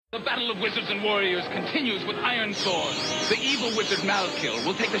The battle of wizards and warriors continues with Iron Sword. The evil wizard Malkil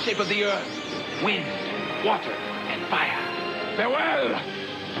will take the shape of the earth, wind, water, and fire. Farewell!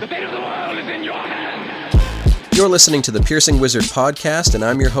 The fate of the world is in your hands! You're listening to the Piercing Wizard podcast, and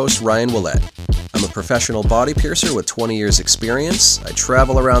I'm your host, Ryan Willett. I'm a professional body piercer with 20 years experience. I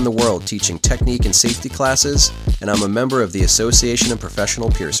travel around the world teaching technique and safety classes, and I'm a member of the Association of Professional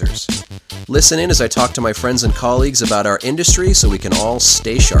Piercers. Listen in as I talk to my friends and colleagues about our industry so we can all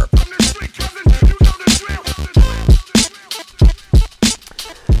stay sharp.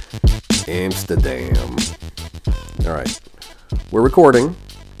 Amsterdam. All right, we're recording.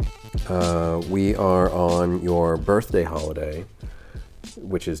 We are on your birthday holiday,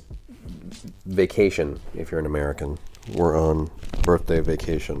 which is vacation if you're an American. We're on birthday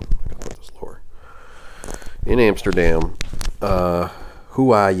vacation. I gotta put this lower. In Amsterdam.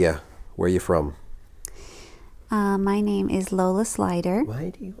 Who are you? Where are you from? My name is Lola Slider. Why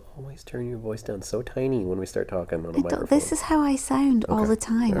do you always turn your voice down so tiny when we start talking on a microphone? This is how I sound all the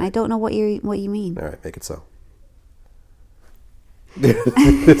time. Right. I don't know what you mean. All right, make it so.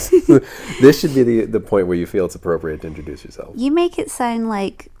 This should be the point where you feel it's appropriate to introduce yourself. You make it sound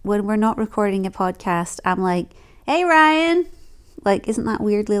like when we're not recording a podcast, I'm like, "Hey, Ryan." Like, isn't that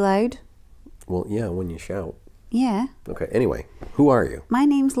weirdly loud? Well, yeah, when you shout. Yeah. Okay, anyway, who are you? My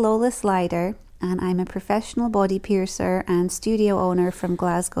name's Lola Slider, and I'm a professional body piercer and studio owner from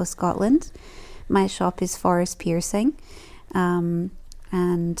Glasgow, Scotland. My shop is Forest Piercing, and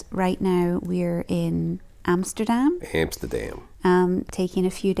right now we're in Amsterdam. Taking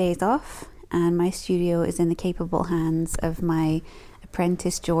a few days off, and my studio is in the capable hands of my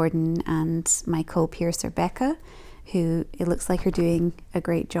apprentice Jordan and my co-piercer Becca, who it looks like are doing a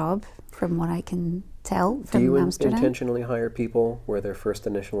great job from what I can tell from Amsterdam. Do you intentionally hire people where their first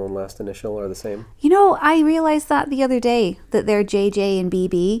initial and last initial are the same? You know, I realized that the other day, that they're JJ and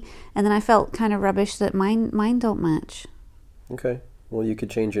BB, and then I felt kind of rubbish that mine don't match. Okay. Well, you could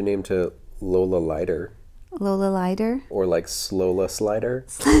change your name to Lola Lider. Lola Lider? Or like Slola Slider.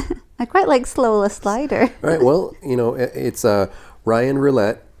 I quite like Slola Slider. All right, well, you know, it's Ryan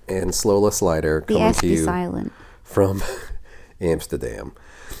Roulette and Slola Slider coming to you silent. From Amsterdam.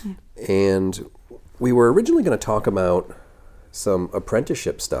 Yeah. And we were originally going to talk about some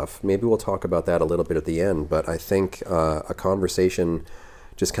apprenticeship stuff. Maybe we'll talk about that a little bit at the end, but I think a conversation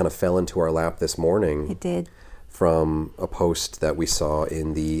just kind of fell into our lap this morning. It did. From a post that we saw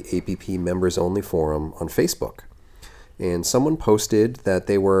in the APP Members Only Forum on Facebook. And someone posted that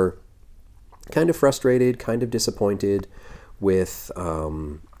they were kind of frustrated, kind of disappointed with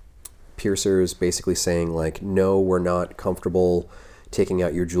piercers basically saying like, no, we're not comfortable taking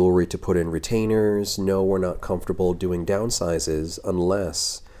out your jewelry to put in retainers. No, we're not comfortable doing downsizes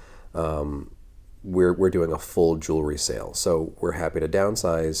unless we're doing a full jewelry sale. So we're happy to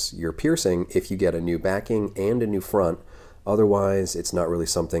downsize your piercing if you get a new backing and a new front. Otherwise, it's not really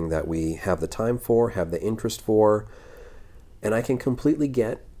something that we have the time for, have the interest for. And I can completely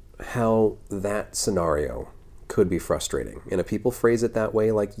get how that scenario could be frustrating. And if people phrase it that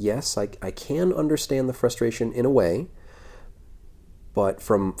way, like, yes, I can understand the frustration in a way. But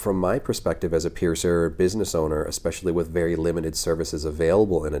from my perspective as a piercer, business owner, especially with very limited services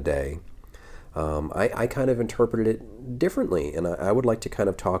available in a day, I kind of interpreted it differently, and I would like to kind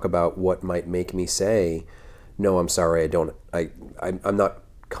of talk about what might make me say, no, I'm sorry, I'm not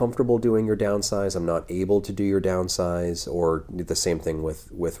comfortable doing your downsize, I'm not able to do your downsize, or the same thing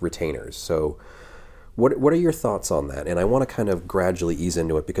with retainers. So what are your thoughts on that? And I want to kind of gradually ease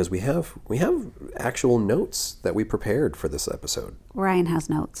into it because we have actual notes that we prepared for this episode. Ryan has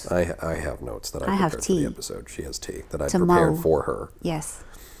notes. I have notes that I prepared for the episode. She has tea that I prepared for her. Yes.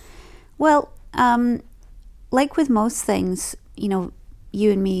 Well, like with most things, you know,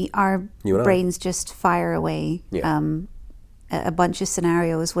 you and me, our brains just fire away a bunch of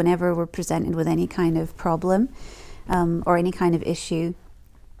scenarios whenever we're presented with any kind of problem or any kind of issue.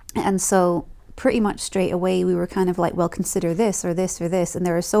 And so pretty much straight away we were kind of like, well, consider this or this or this. And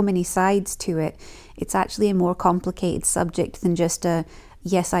there are so many sides to it. It's actually a more complicated subject than just a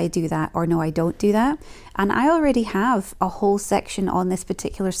yes, I do that, or no, I don't do that. And I already have a whole section on this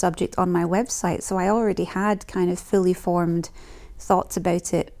particular subject on my website, so I already had kind of fully formed thoughts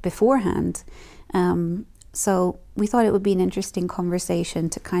about it beforehand. So we thought it would be an interesting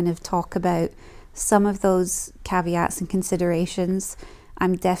conversation to kind of talk about some of those caveats and considerations.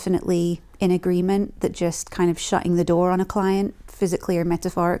 I'm definitely in agreement that just kind of shutting the door on a client, physically or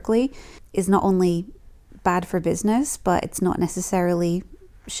metaphorically, is not only bad for business, but it's not necessarily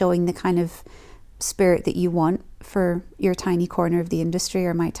showing the kind of spirit that you want for your tiny corner of the industry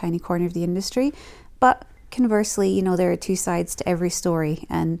or my tiny corner of the industry. But conversely, you know, there are two sides to every story,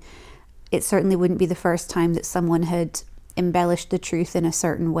 and it certainly wouldn't be the first time that someone had embellished the truth in a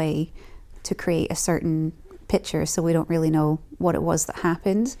certain way to create a certain picture, so we don't really know what it was that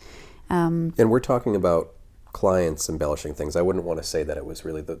happened. And we're talking about clients embellishing things. I wouldn't want to say that it was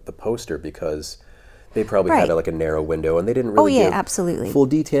really the poster, because they probably had like a narrow window and they didn't really give absolutely full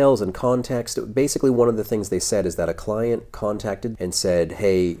details and context. Basically, one of the things they said is that a client contacted and said,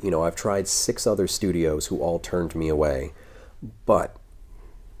 hey, you know, I've tried 6 other studios who all turned me away. But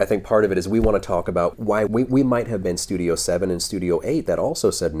I think part of it is we want to talk about why we might have been Studio 7 and Studio 8 that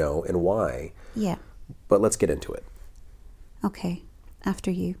also said no, and why. Yeah. But let's get into it. Okay.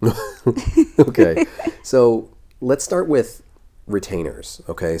 After you. Okay. So let's start with retainers.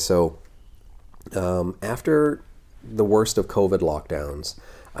 Okay. So after the worst of COVID lockdowns,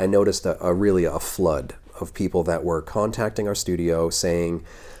 I noticed a flood of people that were contacting our studio saying,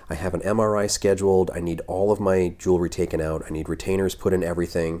 I have an MRI scheduled, I need all of my jewelry taken out, I need retainers put in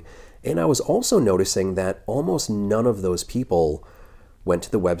everything. And I was also noticing that almost none of those people went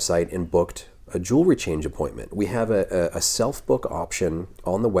to the website and booked a jewelry change appointment. We have a self-book option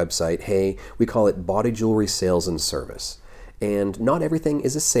on the website. Hey, we call it Body Jewelry Sales and Service. And not everything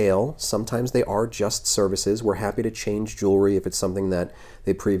is a sale. Sometimes they are just services. We're happy to change jewelry if it's something that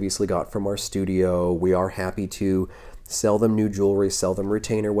they previously got from our studio. We are happy to sell them new jewelry, sell them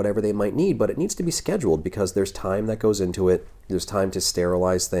retainer, whatever they might need, but it needs to be scheduled because there's time that goes into it. There's time to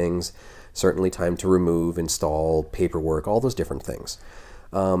sterilize things, certainly time to remove, install, paperwork, all those different things.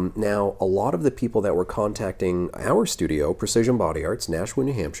 Now, a lot of the people that were contacting our studio, Precision Body Arts, Nashua,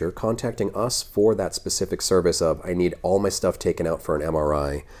 New Hampshire, contacting us for that specific service of, I need all my stuff taken out for an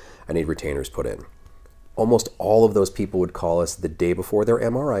MRI, I need retainers put in. Almost all of those people would call us the day before their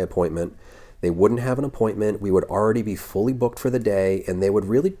MRI appointment. They wouldn't have an appointment. We would already be fully booked for the day, and they would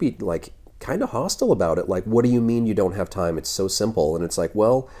really be like kind of hostile about it. Like, what do you mean you don't have time? It's so simple. And it's like,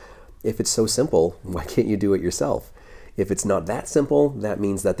 well, if it's so simple, why can't you do it yourself? If it's not that simple, that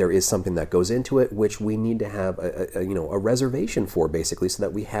means that there is something that goes into it, which we need to have a reservation for, basically, so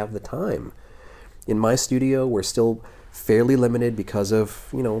that we have the time. In my studio, we're still fairly limited because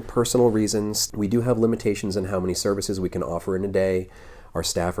of, personal reasons. We do have limitations in how many services we can offer in a day. Our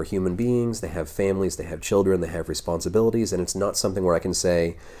staff are human beings. They have families, they have children, they have responsibilities, and it's not something where I can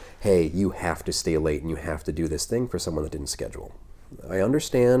say, hey, you have to stay late and you have to do this thing for someone that didn't schedule. I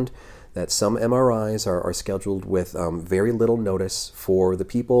understand that some MRIs are scheduled with very little notice for the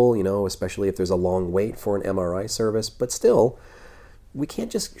people, especially if there's a long wait for an MRI service. But still, we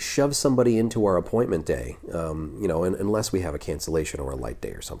can't just shove somebody into our appointment day, unless we have a cancellation or a light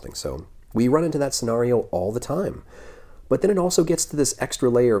day or something. So we run into that scenario all the time. But then it also gets to this extra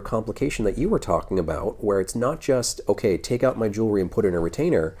layer of complication that you were talking about, where it's not just, okay, take out my jewelry and put in a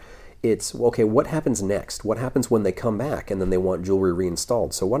retainer. It's, okay, what happens next? What happens when they come back and then they want jewelry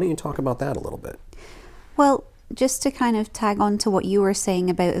reinstalled? So why don't you talk about that a little bit? Well, just to kind of tag on to what you were saying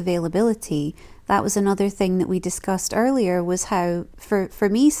about availability, that was another thing that we discussed earlier, was how, for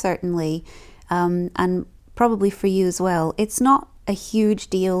me certainly, and probably for you as well, it's not a huge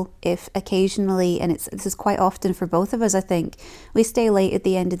deal if occasionally, and this is quite often for both of us, I think, we stay late at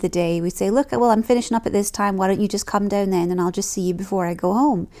the end of the day. We say, look, well, I'm finishing up at this time. Why don't you just come down then and I'll just see you before I go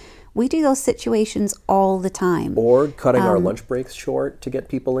home? We do those situations all the time. Or cutting our lunch breaks short to get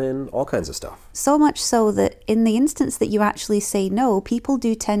people in, all kinds of stuff. So much so that in the instance that you actually say no, people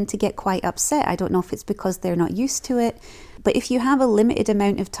do tend to get quite upset. I don't know if it's because they're not used to it, but if you have a limited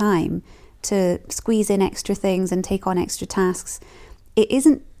amount of time to squeeze in extra things and take on extra tasks, it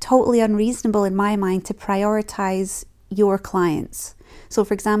isn't totally unreasonable in my mind to prioritize your clients. So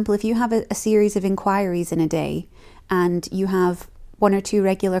for example, if you have a series of inquiries in a day and you have 1 or 2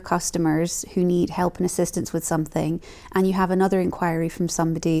 regular customers who need help and assistance with something, and you have another inquiry from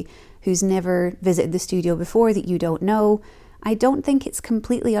somebody who's never visited the studio before that you don't know, I don't think it's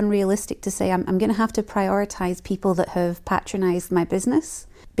completely unrealistic to say I'm going to have to prioritize people that have patronized my business,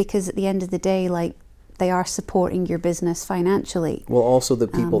 because at the end of the day, they are supporting your business financially. Well, also the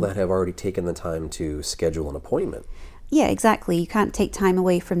people that have already taken the time to schedule an appointment. Yeah, exactly. You can't take time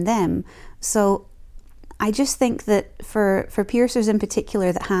away from them. So I just think that for piercers in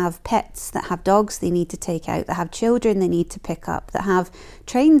particular that have pets, that have dogs they need to take out, that have children they need to pick up, that have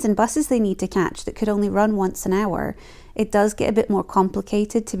trains and buses they need to catch that could only run once an hour, it does get a bit more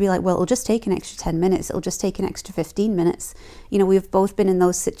complicated to be like, well, it'll just take an extra 10 minutes, it'll just take an extra 15 minutes. We've both been in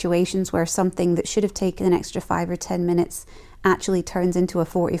those situations where something that should have taken an extra 5 or 10 minutes actually turns into a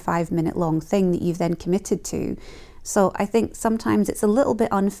 45-minute long thing that you've then committed to. So I think sometimes it's a little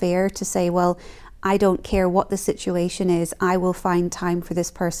bit unfair to say, well, I don't care what the situation is, I will find time for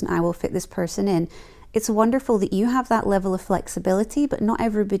this person, I will fit this person in. it's wonderful that you have that level of flexibility, but not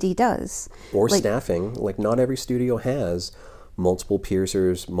everybody does. Or staffing. Like, not every studio has multiple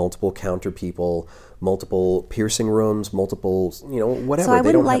piercers, multiple counter people, multiple piercing rooms, multiple, whatever. So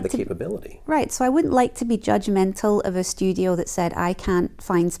they don't have the capability. Right. So I wouldn't like to be judgmental of a studio that said, I can't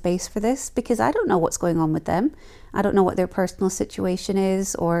find space for this, because I don't know what's going on with them. I don't know what their personal situation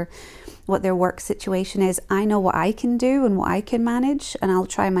is or what their work situation is. I know what I can do and what I can manage, and I'll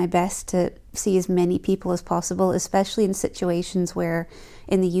try my best to see as many people as possible, especially in situations where,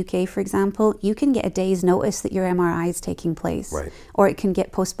 in the UK, for example, you can get a day's notice that your MRI is taking place, right, or it can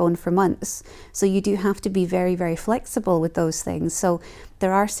get postponed for months. So you do have to be very, very flexible with those things. So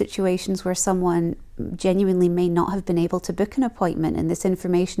there are situations where someone genuinely may not have been able to book an appointment and this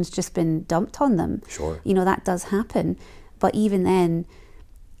information's just been dumped on them. Sure. That does happen. But even then,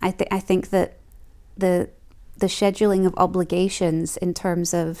 I think that the scheduling of obligations in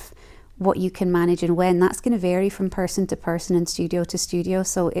terms of what you can manage and when, that's going to vary from person to person and studio to studio.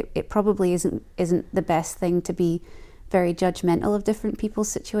 So it probably isn't the best thing to be very judgmental of different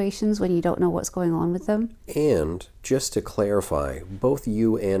people's situations when you don't know what's going on with them. And just to clarify, both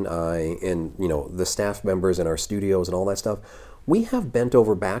you and I and, the staff members in our studios and all that stuff, we have bent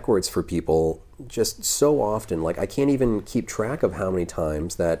over backwards for people just so often. Like, I can't even keep track of how many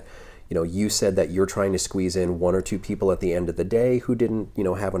times that, you said that you're trying to squeeze in 1 or 2 people at the end of the day who didn't,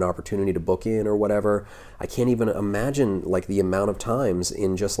 have an opportunity to book in or whatever. I can't even imagine, like, the amount of times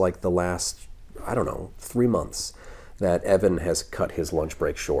in just, like, the last, 3 months that Evan has cut his lunch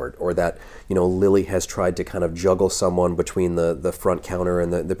break short, or that, Lily has tried to kind of juggle someone between the front counter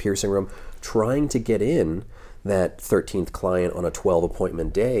and the piercing room, trying to get in that 13th client on a 12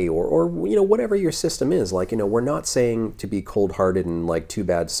 appointment day, or whatever your system is. Like, we're not saying to be cold-hearted and like, too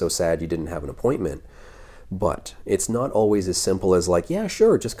bad, so sad you didn't have an appointment. But it's not always as simple as like, yeah,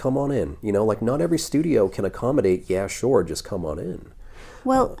 sure, just come on in. Like, not every studio can accommodate, yeah, sure, just come on in.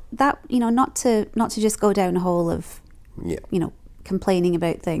 Well, that, not to just go down a hole of, complaining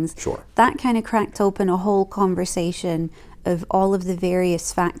about things. Sure. That kind of cracked open a whole conversation of all of the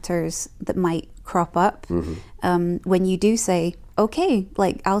various factors that might crop up. When you do say, okay,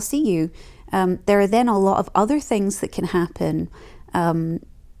 like, I'll see you. There are then a lot of other things that can happen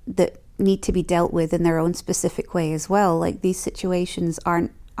that need to be dealt with in their own specific way as well. Like, these situations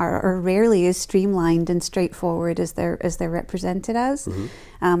are rarely as streamlined and straightforward as they're represented as.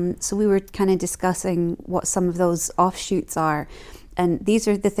 So we were kind of discussing what some of those offshoots are, and these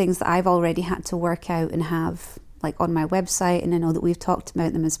are the things that I've already had to work out and have, like, on my website, and I know that we've talked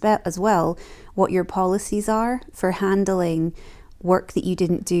about them as well, what your policies are for handling work that you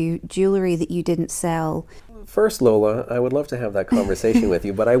didn't do, jewelry that you didn't sell. First, Lola, I would love to have that conversation with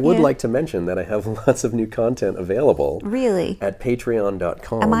you, but I would like to mention that I have lots of new content available. Really? At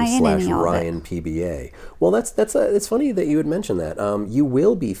patreon.com/RyanPBA. Well, it's funny that you would mention that. You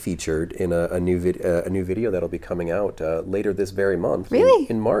will be featured in a new video that'll be coming out later this very month. Really?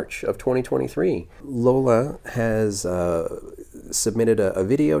 In March of 2023. Lola has submitted a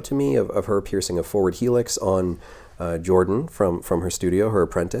video to me of her piercing a forward helix on Jordan from her studio, her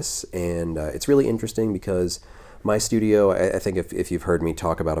apprentice, and it's really interesting because my studio, I think if you've heard me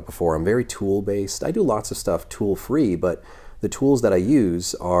talk about it before, I'm very tool-based. I do lots of stuff tool-free, but the tools that I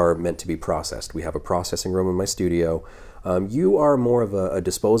use are meant to be processed. We have a processing room in my studio. You are more of a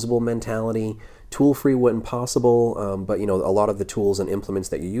disposable mentality. Tool-free when possible, but a lot of the tools and implements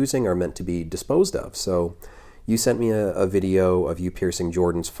that you're using are meant to be disposed of. So you sent me a video of you piercing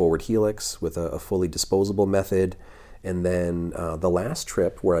Jordan's forward helix with a fully disposable method. And then the last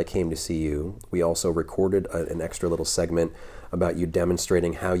trip where I came to see you, we also recorded an extra little segment about you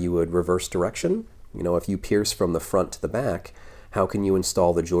demonstrating how you would reverse direction. If you pierce from the front to the back, how can you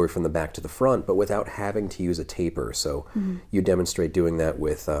install the jewelry from the back to the front, but without having to use a taper? So you demonstrate doing that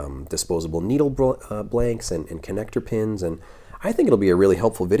with disposable needle blanks and connector pins. And I think it'll be a really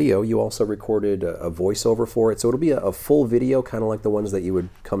helpful video. You also recorded a voiceover for it. So it'll be a full video, kind of like the ones that you would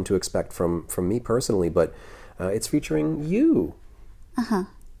come to expect from me personally, but it's featuring you.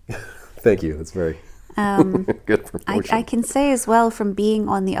 Thank you. That's very good promotion. I can say as well, from being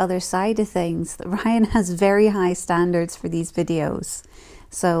on the other side of things, that Ryan has very high standards for these videos.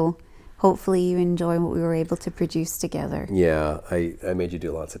 So hopefully you enjoy what we were able to produce together. Yeah, I made you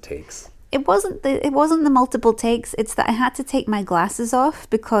do lots of takes. It wasn't the multiple takes. It's that I had to take my glasses off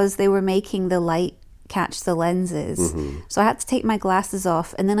because they were making the light catch the lenses. So I had to take my glasses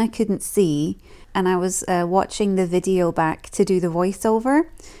off, and then I couldn't see. And I was watching the video back to do the voiceover,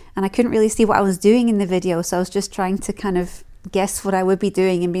 and I couldn't really see what I was doing in the video. So I was just trying to kind of guess what I would be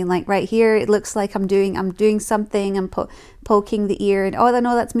doing and being like, right here, it looks like I'm doing something, I'm poking the ear, and oh,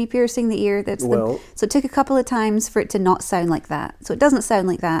 no, that's me piercing the ear. So it took a couple of times for it to not sound like that. So it doesn't sound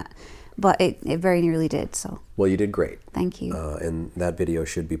like that, but it very nearly did. So. Well, you did great. Thank you. And that video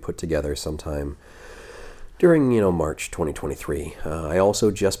should be put together sometime during, March 2023. I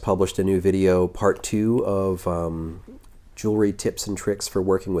also just published a new video, part 2 of jewelry tips and tricks for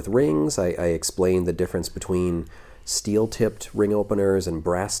working with rings. I explained the difference between steel-tipped ring openers and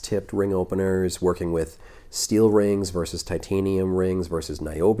brass-tipped ring openers, working with steel rings versus titanium rings versus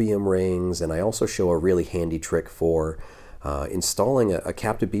niobium rings, and I also show a really handy trick for installing a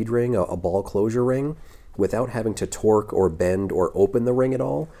captive bead ring, a ball closure ring, without having to torque or bend or open the ring at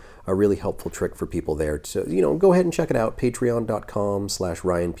all. A really helpful trick for people there. So, go ahead and check it out,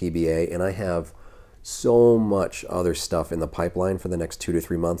 patreon.com/RyanPBA, and I have so much other stuff in the pipeline for the next 2 to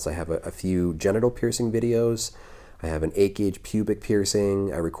 3 months. I have a few genital piercing videos. I have an 8-gauge pubic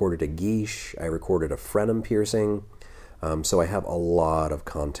piercing. I recorded a guiche. I recorded a frenum piercing. So I have a lot of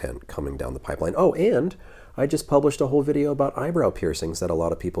content coming down the pipeline. Oh, and I just published a whole video about eyebrow piercings that a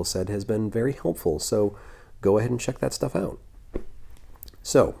lot of people said has been very helpful. So go ahead and check that stuff out.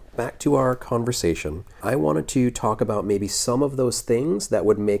 So back to our conversation. I wanted to talk about maybe some of those things that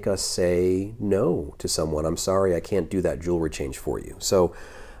would make us say no to someone. I'm sorry, I can't do that jewelry change for you. So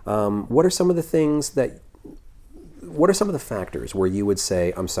what are some of the factors where you would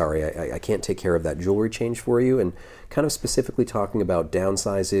say, I'm sorry, I can't take care of that jewelry change for you, and kind of specifically talking about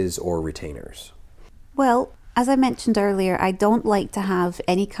downsizes or retainers? Well, as I mentioned earlier, I don't like to have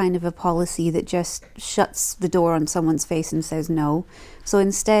any kind of a policy that just shuts the door on someone's face and says no. So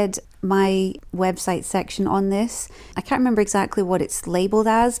instead, my website section on this, I can't remember exactly what it's labeled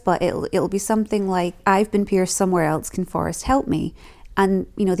as, but it'll be something like, I've been pierced somewhere else, can Forrest help me? And,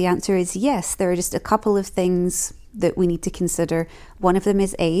 the answer is yes. There are just a couple of things that we need to consider. One of them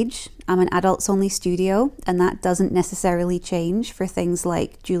is age. I'm an adults only studio, and that doesn't necessarily change for things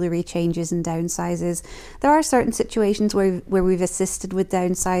like jewelry changes and downsizes. There are certain situations where we've assisted with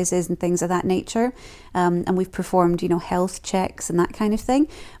downsizes and things of that nature, and we've performed, health checks and that kind of thing.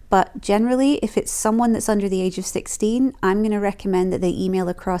 But generally, if it's someone that's under the age of 16, I'm going to recommend that they email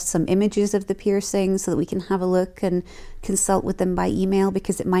across some images of the piercing so that we can have a look and consult with them by email,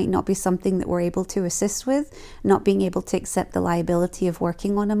 because it might not be something that we're able to assist with, not being able to accept the liability of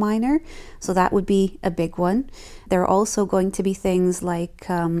working on a minor. So that would be a big one. There are also going to be things like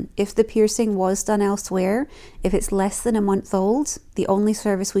if the piercing was done elsewhere, if it's less than a month old, the only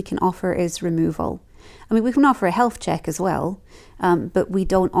service we can offer is removal. I mean, we can offer a health check as well, but we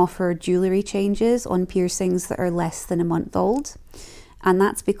don't offer jewelry changes on piercings that are less than a month old. And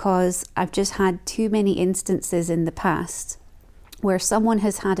that's because I've just had too many instances in the past where someone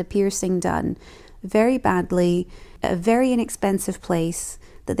has had a piercing done very badly at a very inexpensive place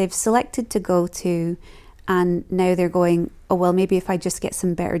that they've selected to go to, and now they're going, oh, well, maybe if I just get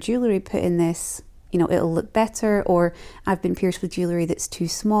some better jewelry put in this, it'll look better, or I've been pierced with jewelry that's too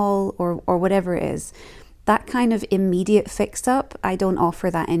small, or whatever it is. That kind of immediate fix-up, I don't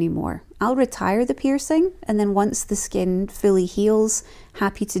offer that anymore. I'll retire the piercing, and then once the skin fully heals,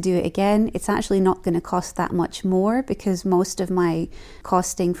 happy to do it again. It's actually not going to cost that much more, because most of my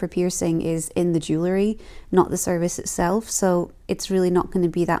costing for piercing is in the jewelry, not the service itself. So it's really not going to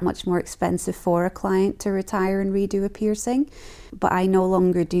be that much more expensive for a client to retire and redo a piercing. But I no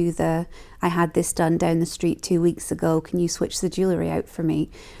longer do I had this done down the street 2 weeks ago, can you switch the jewelry out for me?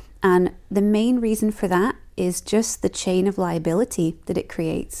 And the main reason for that is just the chain of liability that it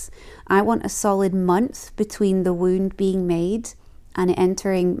creates. I want a solid month between the wound being made and it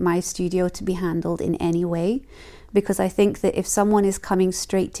entering my studio to be handled in any way, because I think that if someone is coming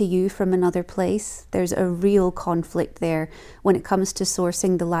straight to you from another place, there's a real conflict there when it comes to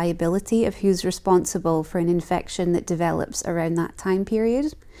sourcing the liability of who's responsible for an infection that develops around that time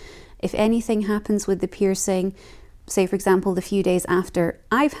period. If anything happens with the piercing, say for example the few days after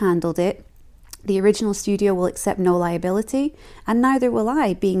I've handled it, the original studio will accept no liability, and neither will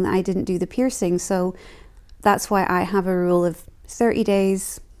I, being that I didn't do the piercing. So that's why I have a rule of 30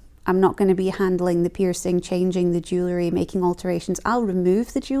 days. I'm not going to be handling the piercing, changing the jewelry, making alterations. I'll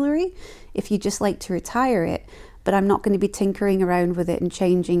remove the jewelry if you just like to retire it, but I'm not going to be tinkering around with it and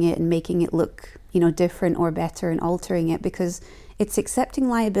changing it and making it look, different or better and altering it, because it's accepting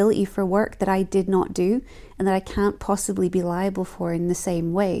liability for work that I did not do and that I can't possibly be liable for in the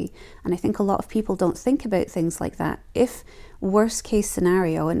same way. And I think a lot of people don't think about things like that. If worst case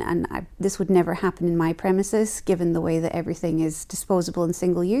scenario, this would never happen in my premises given the way that everything is disposable and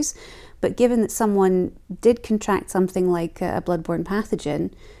single use, but given that someone did contract something like a bloodborne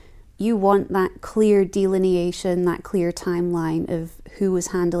pathogen, you want that clear delineation, that clear timeline of who was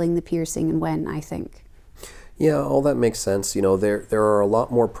handling the piercing and when, I think. Yeah, all that makes sense. You know, there are a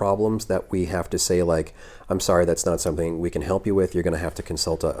lot more problems that we have to say, like, I'm sorry, that's not something we can help you with. You're going to have to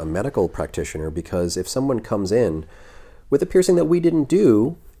consult a medical practitioner, because if someone comes in with a piercing that we didn't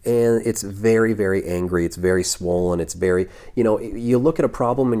do, and it's very, very angry, it's very swollen, it's very, you know, you look at a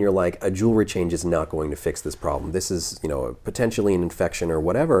problem and you're like, a jewelry change is not going to fix this problem. This is, you know, potentially an infection or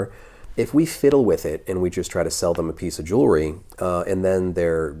whatever. If we fiddle with it and we just try to sell them a piece of jewelry, and then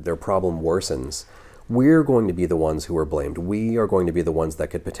their problem worsens, we're going to be the ones who are blamed. We are going to be the ones that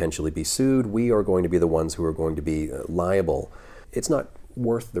could potentially be sued. We are going to be the ones who are going to be liable. It's not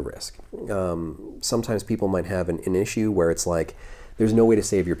worth the risk. Sometimes people might have an issue where it's like, there's no way to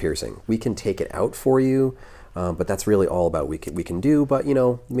save your piercing. We can take it out for you, but that's really all about we can do. But, you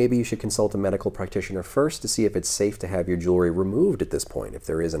know, maybe you should consult a medical practitioner first to see if it's safe to have your jewelry removed at this point, if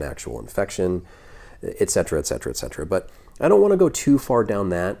there is an actual infection, et cetera, et cetera, et cetera. But I don't want to go too far down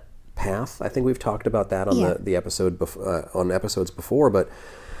that path. I think we've talked about that on the episode on episodes before. But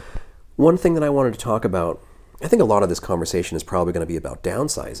one thing that I wanted to talk about, I think a lot of this conversation is probably going to be about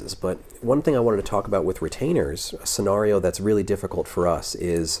downsizes, but one thing I wanted to talk about with retainers, a scenario that's really difficult for us,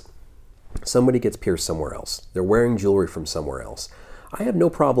 is somebody gets pierced somewhere else. They're wearing jewelry from somewhere else. I have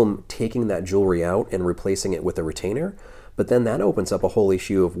no problem taking that jewelry out and replacing it with a retainer, but then that opens up a whole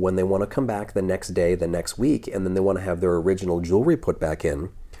issue of when they want to come back the next day, the next week, and then they want to have their original jewelry put back in.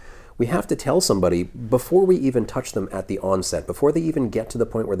 We have to tell somebody before we even touch them at the onset, before they even get to the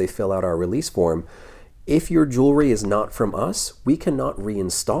point where they fill out our release form, if your jewelry is not from us, we cannot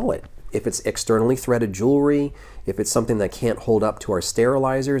reinstall it. If it's externally threaded jewelry, if it's something that can't hold up to our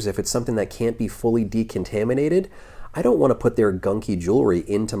sterilizers, if it's something that can't be fully decontaminated, I don't want to put their gunky jewelry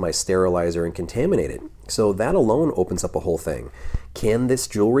into my sterilizer and contaminate it. So that alone opens up a whole thing. Can this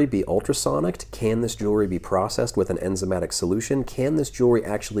jewelry be ultrasonicked? Can this jewelry be processed with an enzymatic solution? Can this jewelry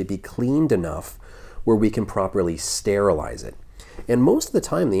actually be cleaned enough where we can properly sterilize it? And most of the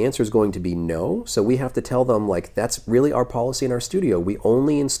time, the answer is going to be no. So we have to tell them, like, that's really our policy in our studio. We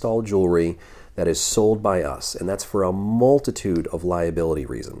only install jewelry that is sold by us, and that's for a multitude of liability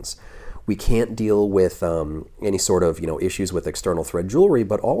reasons. We can't deal with any sort of, you know, issues with external thread jewelry,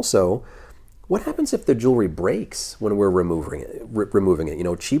 but also, what happens if the jewelry breaks when we're removing it? You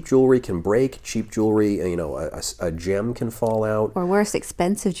know, cheap jewelry can break. Cheap jewelry, you know, a gem can fall out. Or worse,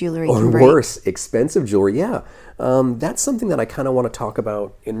 expensive jewelry can break. Or worse, expensive jewelry, yeah. That's something that I kind of want to talk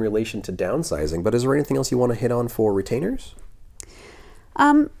about in relation to downsizing. But is there anything else you want to hit on for retainers?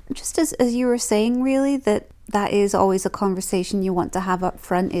 Just as you were saying, really, that is always a conversation you want to have up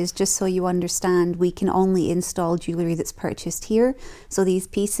front, is just so you understand we can only install jewelry that's purchased here. So these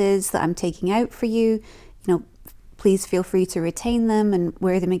pieces that I'm taking out for you, you know, please feel free to retain them and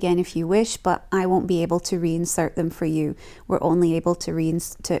wear them again if you wish, but I won't be able to reinsert them for you. We're only able to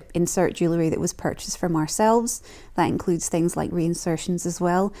insert jewelry that was purchased from ourselves. That includes things like reinsertions as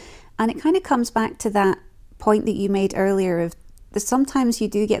well. And it kind of comes back to that point that you made earlier of sometimes you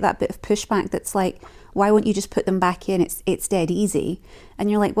do get that bit of pushback that's like, why won't you just put them back in? It's dead easy. And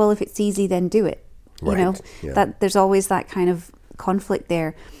you're like, well, if it's easy, then do it. Right. You know, yeah. That there's always that kind of conflict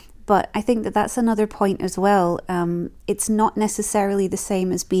there. But I think that's another point as well. It's not necessarily the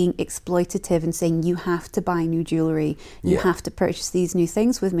same as being exploitative and saying you have to buy new jewelry, you have to purchase these new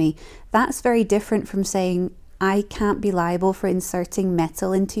things with me. That's very different from saying, I can't be liable for inserting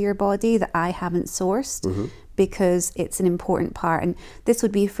metal into your body that I haven't sourced. Mm-hmm. Because it's an important part. And this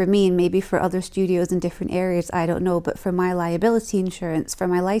would be for me, and maybe for other studios in different areas, I don't know, but for my liability insurance, for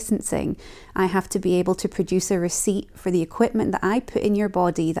my licensing, I have to be able to produce a receipt for the equipment that I put in your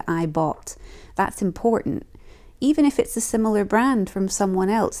body that I bought. That's important. Even if it's a similar brand from someone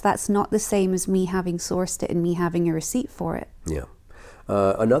else, that's not the same as me having sourced it and me having a receipt for it. Yeah.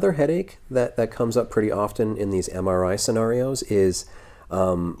 Another headache that comes up pretty often in these MRI scenarios is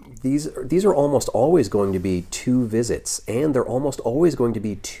these are almost always going to be 2 visits, and they're almost always going to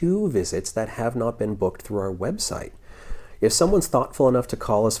be 2 visits that have not been booked through our website. If someone's thoughtful enough to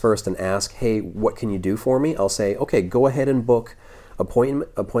call us first and ask, hey, what can you do for me? I'll say, okay, go ahead and book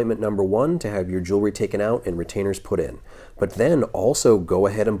appointment number 1 to have your jewelry taken out and retainers put in. But then also go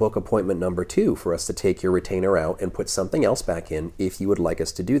ahead and book appointment number 2 for us to take your retainer out and put something else back in if you would like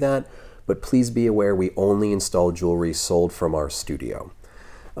us to do that. But please be aware we only install jewelry sold from our studio.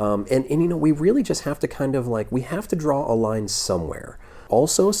 And you know, we really just have to kind of like, we have to draw a line somewhere.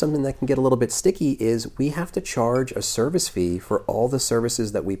 Also, something that can get a little bit sticky is we have to charge a service fee for all the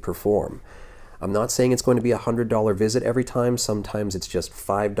services that we perform. I'm not saying it's going to be a $100 visit every time. Sometimes it's just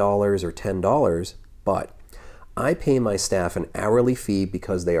 $5 or $10, but I pay my staff an hourly fee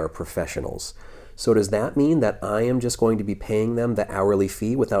because they are professionals. So does that mean that I am just going to be paying them the hourly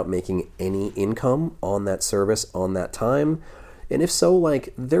fee without making any income on that service on that time? And if so,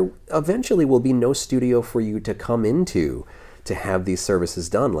 like, there eventually will be no studio for you to come into to have these services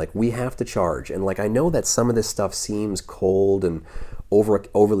done. Like, we have to charge. And like, I know that some of this stuff seems cold and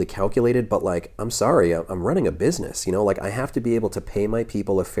overly calculated, but like, I'm sorry, I'm running a business, you know, like I have to be able to pay my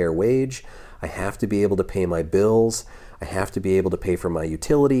people a fair wage. I have to be able to pay my bills. I have to be able to pay for my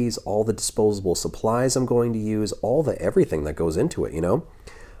utilities, all the disposable supplies I'm going to use, everything that goes into it, you know?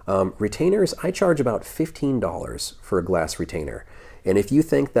 Retainers, I charge about $15 for a glass retainer. And if you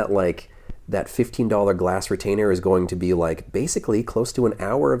think that like that $15 glass retainer is going to be like basically close to an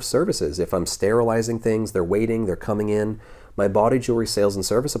hour of services, if I'm sterilizing things, they're waiting, they're coming in, my body jewelry sales and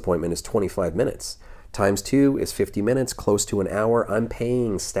service appointment is 25 minutes. Times 2 is 50 minutes, close to an hour. I'm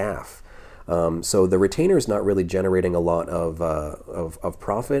paying staff. So the retainer is not really generating a lot of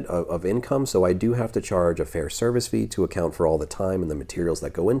profit, of income, so I do have to charge a fair service fee to account for all the time and the materials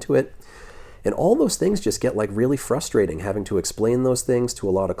that go into it. And all those things just get like really frustrating, having to explain those things to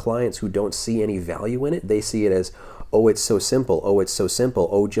a lot of clients who don't see any value in it. They see it as, oh, it's so simple. Oh, it's so simple.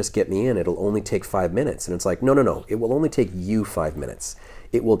 Oh, just get me in. It'll only take 5 minutes. And it's like, no. It will only take you 5 minutes.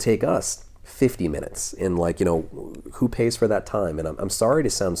 It will take us 50 minutes. And like, you know, who pays for that time? And I'm sorry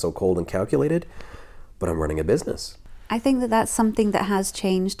to sound so cold and calculated, but I'm running a business. I think that that's something that has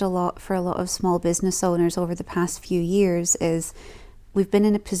changed a lot for a lot of small business owners over the past few years is we've been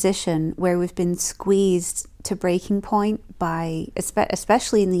in a position where we've been squeezed to breaking point by,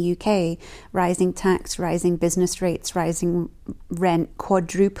 especially in the UK, rising tax, rising business rates, rising rent,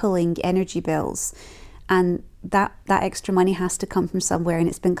 quadrupling energy bills. And that extra money has to come from somewhere, and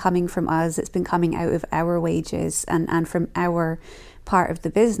it's been coming from us. It's been coming out of our wages and from our part of the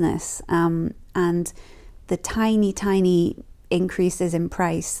business. And the tiny increases in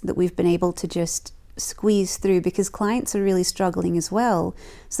price that we've been able to just squeeze through, because clients are really struggling as well.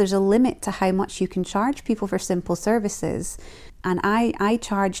 So there's a limit to how much you can charge people for simple services. And I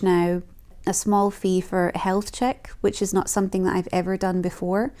charge now a small fee for a health check, which is not something that I've ever done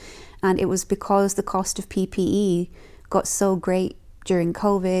before. And it was because the cost of PPE got so great during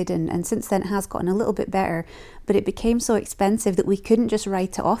COVID, and since then it has gotten a little bit better, but it became so expensive that we couldn't just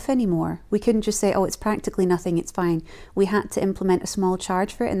write it off anymore. We couldn't just say, oh, it's practically nothing, it's fine. We had to implement a small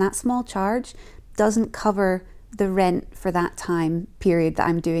charge for it, and that small charge doesn't cover the rent for that time period that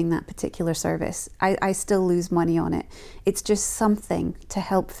I'm doing that particular service. I still lose money on it. It's just something to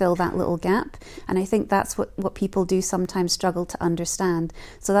help fill that little gap. And I think that's what people do sometimes struggle to understand.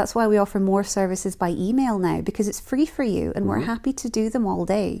 So that's why we offer more services by email now, because it's free for you and we're happy to do them all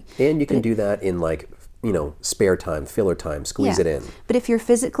day. And you can do that in like, you know, spare time, filler time, squeeze it in. But if you're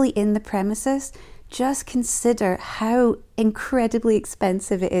physically in the premises, just consider how incredibly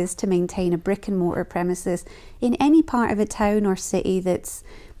expensive it is to maintain a brick and mortar premises in any part of a town or city that's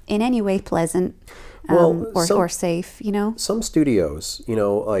in any way pleasant or safe, you know? Some studios, you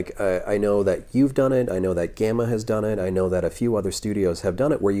know, like I know that you've done it, I know that Gamma has done it, I know that a few other studios have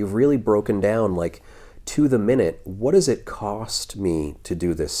done it, where you've really broken down, like, to the minute, what does it cost me to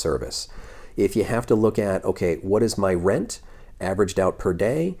do this service? If you have to look at, okay, what is my rent averaged out per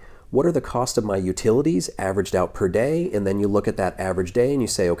day? What are the cost of my utilities averaged out per day? And then you look at that average day and you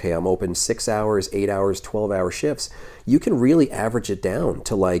say, okay, I'm open 6 hours, 8 hours, 12-hour shifts. You can really average it down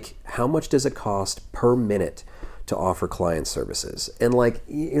to like, how much does it cost per minute to offer client services? And like,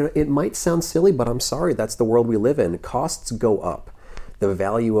 you know, it might sound silly, but I'm sorry, that's the world we live in. Costs go up. The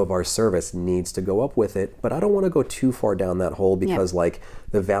value of our service needs to go up with it, but I don't want to go too far down that hole, because like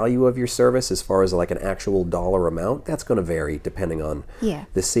the value of your service as far as like an actual dollar amount, that's going to vary depending on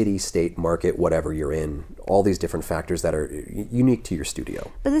the city, state, market, whatever you're in, all these different factors that are unique to your studio.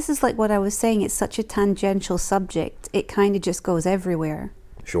 But this is like what I was saying, it's such a tangential subject, it kind of just goes everywhere.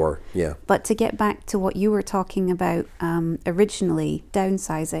 Sure, yeah. But to get back to what you were talking about originally,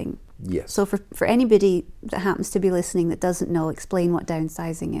 downsizing. Yes. So for anybody that happens to be listening that doesn't know, explain what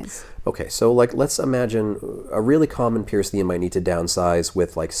downsizing is. Okay, so like let's imagine a really common piercing you might need to downsize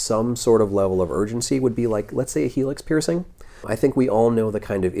with like some sort of level of urgency would be like, let's say, a helix piercing. I think we all know the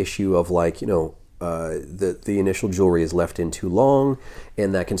kind of issue of like, you know, the initial jewelry is left in too long,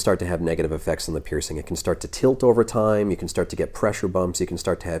 and that can start to have negative effects on the piercing. It can start to tilt over time, you can start to get pressure bumps, you can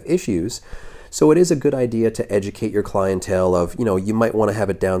start to have issues. So it is a good idea to educate your clientele of, you know, you might want to have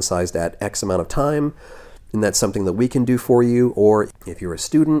it downsized at X amount of time. and that's something that we can do for you. Or if you're a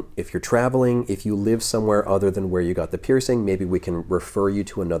student, if you're traveling, if you live somewhere other than where you got the piercing, maybe we can refer you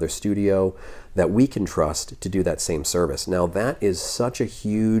to another studio that we can trust to do that same service. Now, that is such a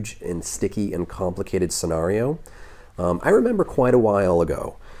huge and sticky and complicated scenario. I remember quite a while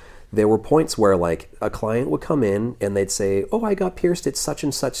ago, there were points where like a client would come in and they'd say, oh, I got pierced at such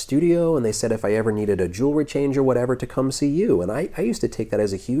and such studio, and they said if I ever needed a jewelry change or whatever to come see you. And I used to take that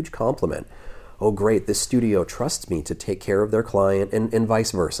as a huge compliment. Oh, great, this studio trusts me to take care of their client, and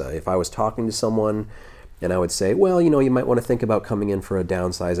vice versa. If I was talking to someone and I would say, well, you might want to think about coming in for a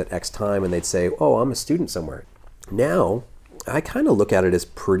downsize at X time, and they'd say, oh, I'm a student somewhere. Now, I kind of look at it as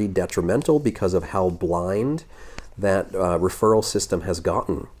pretty detrimental because of how blind that referral system has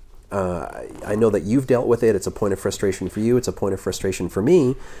gotten. I know that you've dealt with it. It's a point of frustration for you. It's a point of frustration for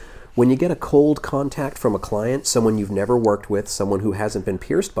me. When you get a cold contact from a client, someone you've never worked with, someone who hasn't been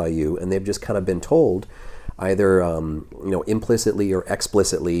pierced by you, and they've just kind of been told, either implicitly or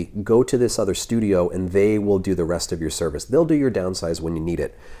explicitly, go to this other studio and they will do the rest of your service. They'll do your downsize when you need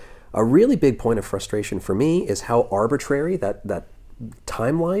it. A really big point of frustration for me is how arbitrary that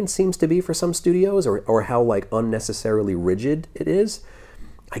timeline seems to be for some studios, or how like unnecessarily rigid it is.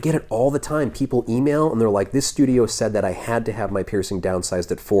 I get it all the time. People email and they're like, this studio said that I had to have my piercing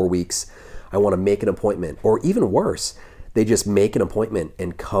downsized at 4 weeks. I want to make an appointment. Or even worse, they just make an appointment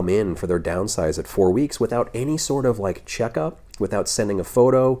and come in for their downsize at 4 weeks without any sort of like checkup, without sending a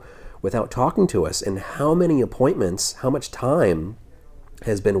photo, without talking to us. And how many appointments, how much time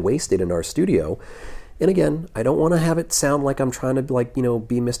has been wasted in our studio? And again, I don't want to have it sound like I'm trying to be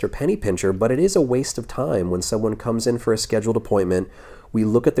Mr. Penny Pincher, but it is a waste of time when someone comes in for a scheduled appointment. We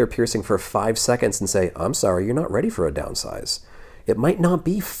look at their piercing for 5 seconds and say, I'm sorry, you're not ready for a downsize. It might not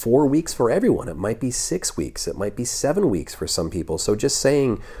be 4 weeks for everyone. It might be 6 weeks. It might be 7 weeks for some people. So just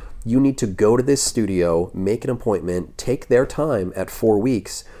saying you need to go to this studio, make an appointment, take their time at 4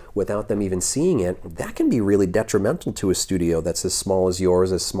 weeks without them even seeing it, that can be really detrimental to a studio that's as small as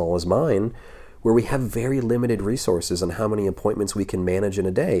yours, as small as mine, where we have very limited resources on how many appointments we can manage in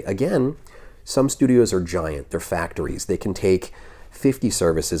a day. Again, some studios are giant. They're factories. They can take 50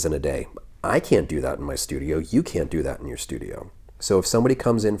 services in a day. I can't do that in my studio. You can't do that in your studio. So if somebody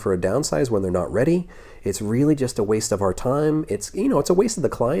comes in for a downsize when they're not ready, it's really just a waste of our time. It's a waste of the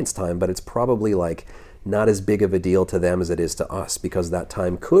client's time, but it's probably like not as big of a deal to them as it is to us, because that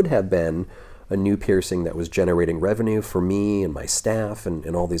time could have been a new piercing that was generating revenue for me and my staff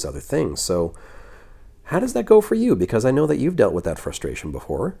and all these other things. So how does that go for you? Because I know that you've dealt with that frustration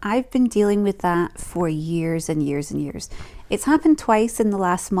before. I've been dealing with that for years and years and years. It's happened twice in the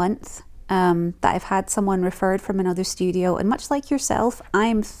last month that I've had someone referred from another studio. And much like yourself,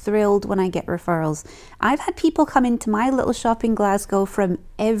 I'm thrilled when I get referrals. I've had people come into my little shop in Glasgow from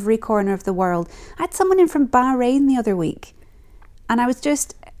every corner of the world. I had someone in from Bahrain the other week. And I was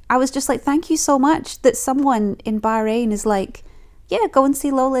just like, thank you so much that someone in Bahrain is like, yeah, go and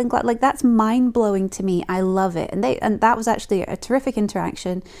see Lola and Glad. Like, that's mind-blowing to me. I love it. And that was actually a terrific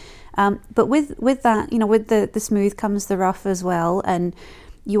interaction. But with that, with the smooth comes the rough as well. And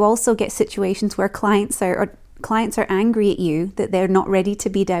you also get situations where clients are angry at you that they're not ready to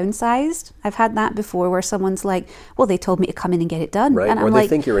be downsized. I've had that before, where someone's like, well, they told me to come in and get it done. Right, and or they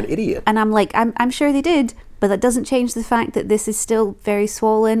think you're an idiot. And I'm like, I'm sure they did. But that doesn't change the fact that this is still very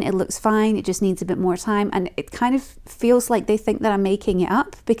swollen. It looks fine. It just needs a bit more time. And it kind of feels like they think that I'm making it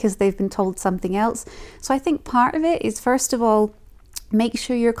up because they've been told something else. So I think part of it is, first of all, make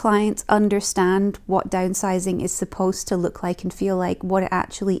sure your clients understand what downsizing is supposed to look like and feel like, what it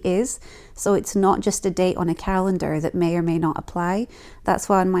actually is. So it's not just a date on a calendar that may or may not apply. That's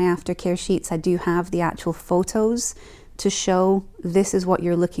why on my aftercare sheets, I do have the actual photos to show this is what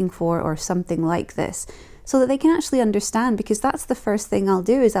you're looking for, or something like this, so that they can actually understand. Because that's the first thing I'll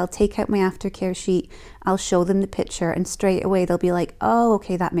do, is I'll take out my aftercare sheet, I'll show them the picture, and straight away they'll be like, oh,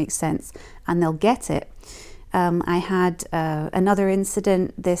 okay, that makes sense, and they'll get it. I had another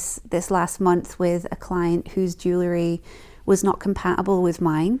incident this last month with a client whose jewellery was not compatible with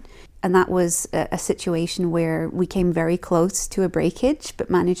mine, and that was a situation where we came very close to a breakage but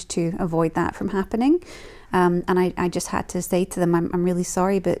managed to avoid that from happening. And I just had to say to them, I'm really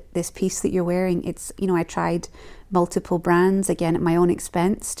sorry, but this piece that you're wearing, it's, I tried multiple brands, again at my own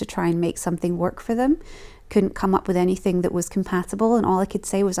expense, to try and make something work for them. Couldn't come up with anything that was compatible, and all I could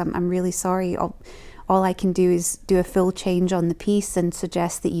say was, I'm really sorry. All I can do is do a full change on the piece and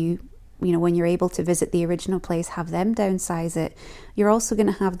suggest that you when you're able to visit the original place, have them downsize it. You're also going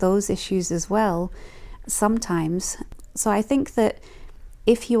to have those issues as well sometimes. So I think that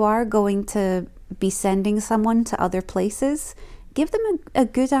if you are going to be sending someone to other places, give them a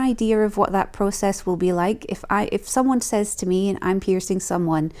good idea of what that process will be like. If someone says to me and I'm piercing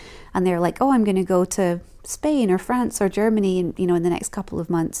someone and they're like, oh, I'm going to go to Spain or France or Germany in the next couple of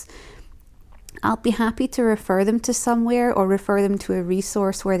months, I'll be happy to refer them to somewhere or refer them to a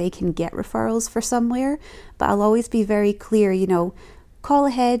resource where they can get referrals for somewhere. But I'll always be very clear, call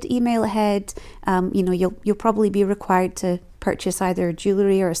ahead, email ahead. You'll probably be required to purchase either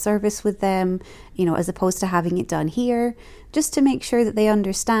jewelry or a service with them, as opposed to having it done here, just to make sure that they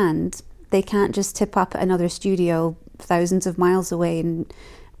understand they can't just tip up at another studio thousands of miles away and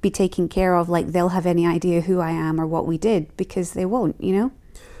be taken care of like they'll have any idea who I am or what we did, because they won't,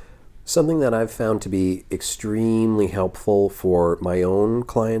 Something that I've found to be extremely helpful for my own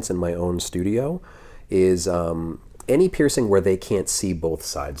clients and my own studio is any piercing where they can't see both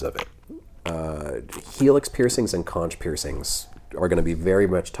sides of it. Helix piercings and conch piercings are going to be very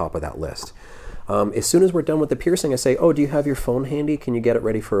much top of that list. As soon as we're done with the piercing, I say, oh, do you have your phone handy? Can you get it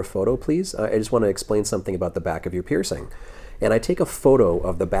ready for a photo, please? I just want to explain something about the back of your piercing. And I take a photo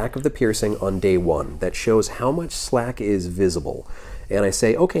of the back of the piercing on day one that shows how much slack is visible. And I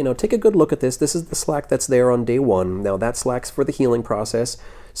say, okay, now take a good look at this. This is the slack that's there on day one. Now that slack's for the healing process.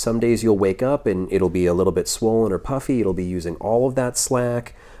 Some days you'll wake up and it'll be a little bit swollen or puffy. It'll be using all of that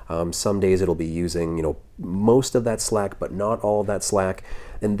slack. Some days it'll be using, most of that slack, but not all of that slack.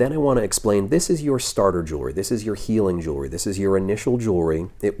 And then I want to explain, this is your starter jewelry. This is your healing jewelry. This is your initial jewelry.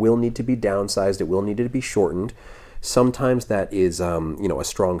 It will need to be downsized. It will need to be shortened. Sometimes that is, a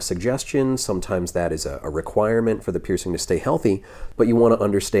strong suggestion. Sometimes that is a requirement for the piercing to stay healthy. But you want to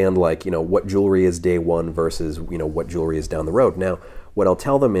understand, what jewelry is day one versus, what jewelry is down the road. Now, what I'll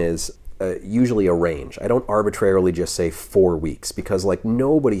tell them is usually a range. I don't arbitrarily just say 4 weeks because,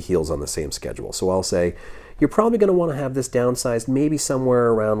 nobody heals on the same schedule. So I'll say, you're probably going to want to have this downsized maybe somewhere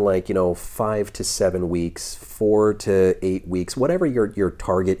around 5 to 7 weeks, 4 to 8 weeks, whatever your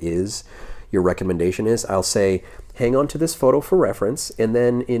target is, your recommendation is. I'll say, hang on to this photo for reference, and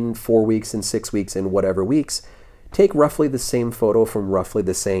then in 4 weeks and 6 weeks and whatever weeks, take roughly the same photo from roughly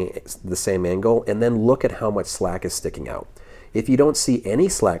the same angle, and then look at how much slack is sticking out. If you don't see any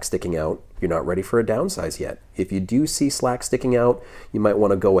slack sticking out, you're not ready for a downsize yet. If you do see slack sticking out, you might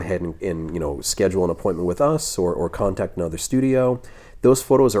want to go ahead and schedule an appointment with us or contact another studio. Those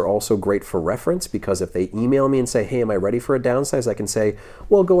photos are also great for reference because if they email me and say, hey, am I ready for a downsize? I can say,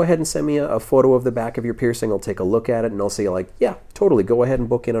 well, go ahead and send me a photo of the back of your piercing. I'll take a look at it and I'll say yeah, totally. Go ahead and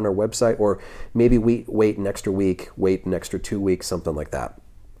book in on our website, or maybe wait an extra week, wait an extra 2 weeks, something like that.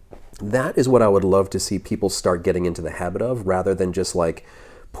 That is what I would love to see people start getting into the habit of, rather than just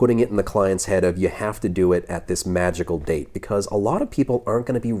putting it in the client's head of you have to do it at this magical date, because a lot of people aren't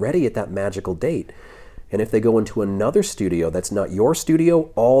going to be ready at that magical date. And if they go into another studio that's not your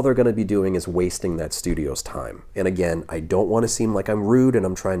studio, all they're going to be doing is wasting that studio's time. And again, I don't want to seem like I'm rude and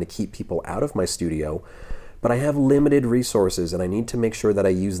I'm trying to keep people out of my studio, but I have limited resources and I need to make sure that I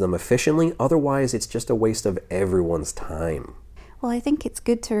use them efficiently. Otherwise, it's just a waste of everyone's time. Well, I think it's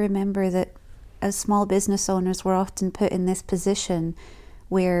good to remember that as small business owners, we're often put in this position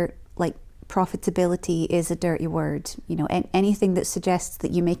where profitability is a dirty word. Anything that suggests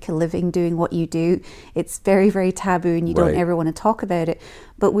that you make a living doing what you do, it's very, very taboo and you don't ever want to talk about it.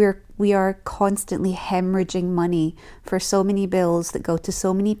 But we are constantly hemorrhaging money for so many bills that go to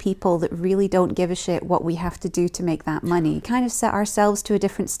so many people that really don't give a shit what we have to do to make that money. Kind of set ourselves to a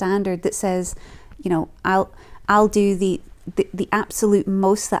different standard that says, I'll do the absolute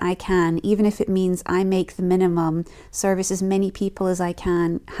most that I can, even if it means I make the minimum, service as many people as I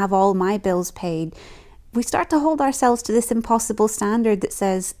can, have all my bills paid. We start to hold ourselves to this impossible standard that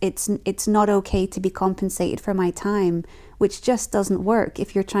says it's not okay to be compensated for my time, which just doesn't work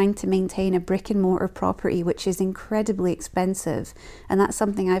if you're trying to maintain a brick and mortar property, which is incredibly expensive. And that's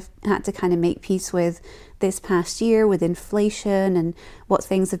something I've had to kind of make peace with this past year with inflation and what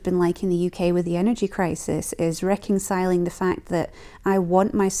things have been like in the UK with the energy crisis, is reconciling the fact that I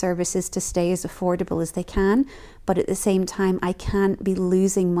want my services to stay as affordable as they can, but at the same time I can't be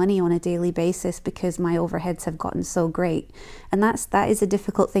losing money on a daily basis because my overheads have gotten so great. And that is a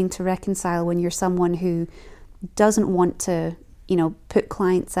difficult thing to reconcile when you're someone who doesn't want to, put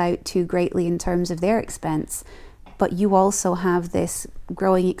clients out too greatly in terms of their expense, but you also have this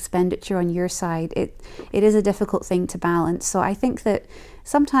growing expenditure on your side. It is a difficult thing to balance. So I think that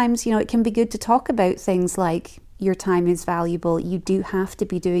sometimes, it can be good to talk about things like your time is valuable. You do have to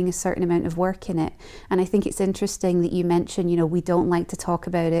be doing a certain amount of work in it. And I think it's interesting that you mentioned, we don't like to talk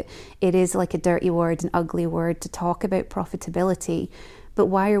about it. It is like a dirty word, an ugly word to talk about profitability. But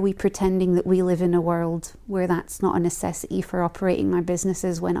why are we pretending that we live in a world where that's not a necessity for operating our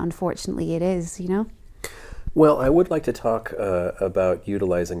businesses when unfortunately it is, Well, I would like to talk about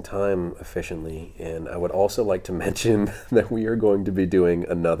utilizing time efficiently, and I would also like to mention that we are going to be doing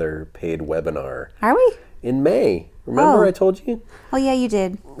another paid webinar. Are we? In May. Remember I told you? Oh, yeah, you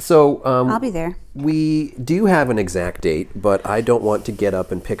did. So I'll be there. We do have an exact date, but I don't want to get up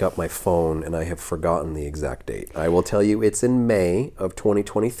and pick up my phone, and I have forgotten the exact date. I will tell you it's in May of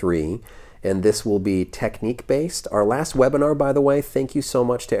 2023, and this will be technique-based. Our last webinar, by the way, thank you so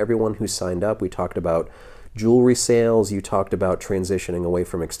much to everyone who signed up. We talked about jewelry sales. You talked about transitioning away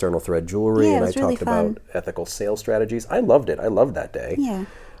from external thread jewelry, and I talked about ethical sales strategies. I loved it. I loved that day. Yeah.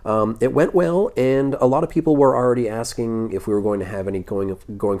 It went well, and a lot of people were already asking if we were going to have any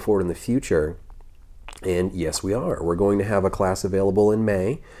going forward in the future. And yes, we are. We're going to have a class available in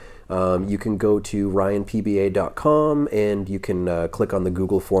May. You can go to ryanpba.com and you can click on the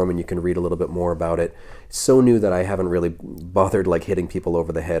Google form and you can read a little bit more about it. It's so new that I haven't really bothered hitting people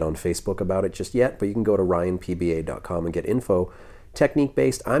over the head on Facebook about it just yet, but you can go to ryanpba.com and get info.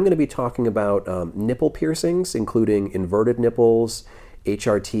 Technique-based, I'm going to be talking about nipple piercings, including inverted nipples,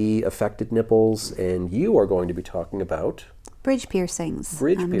 HRT affected nipples, and you are going to be talking about bridge piercings.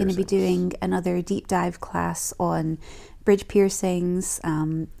 I'm going to be doing another deep dive class on bridge piercings,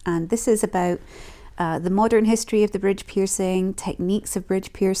 and this is about the modern history of the bridge piercing, techniques of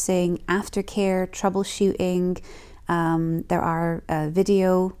bridge piercing, aftercare, troubleshooting. There are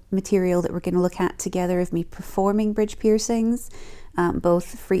video material that we're going to look at together of me performing bridge piercings,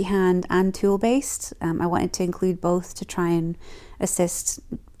 both freehand and tool-based. I wanted to include both to try and assist,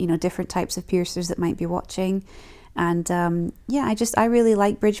 different types of piercers that might be watching. And I really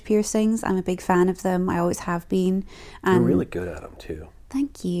like bridge piercings. I'm a big fan of them. I always have been. And you're really good at them too.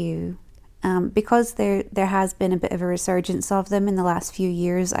 Thank you. Because there has been a bit of a resurgence of them in the last few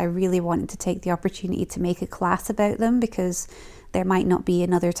years, I really wanted to take the opportunity to make a class about them, because there might not be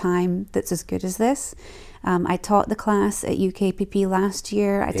another time that's as good as this. I taught the class at UKPP last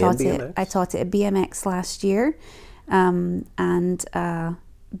year. I taught it at BMX last year, and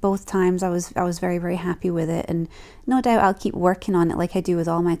both times I was very, very happy with it, and no doubt I'll keep working on it like I do with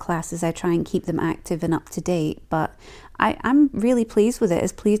all my classes. I try and keep them active and up to date, but I'm really pleased with it.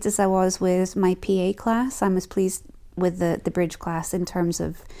 As pleased as I was with my PA class, I'm as pleased with the bridge class in terms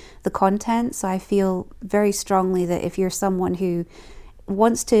of the content. So I feel very strongly that if you're someone who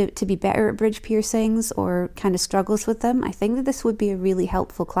wants to be better at bridge piercings or kind of struggles with them, I think that this would be a really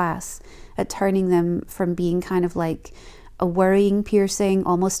helpful class at turning them from being kind of like a worrying piercing,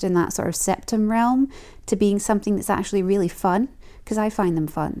 almost in that sort of septum realm, to being something that's actually really fun, because I find them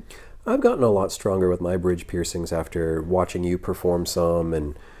fun. I've gotten a lot stronger with my bridge piercings after watching you perform some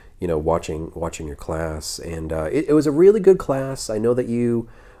and, watching your class. And it was a really good class. I know that you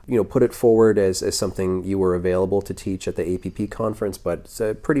put it forward as something you were available to teach at the APP conference, but it's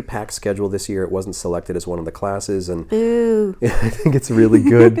a pretty packed schedule this year. It wasn't selected as one of the classes, and Boo. I think it's really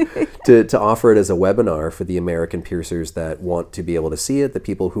good to offer it as a webinar for the American piercers that want to be able to see it, the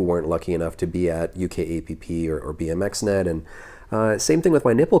people who weren't lucky enough to be at UK APP or BMXNet. And same thing with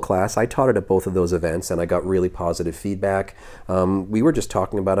my nipple class. I taught it at both of those events, and I got really positive feedback. We were just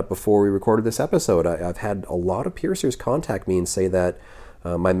talking about it before we recorded this episode. I've had a lot of piercers contact me and say that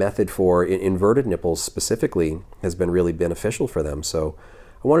my method for inverted nipples specifically has been really beneficial for them. So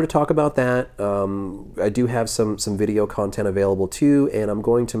I wanted to talk about that. I do have some video content available too, and I'm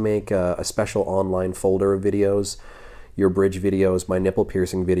going to make a special online folder of videos, your bridge videos, my nipple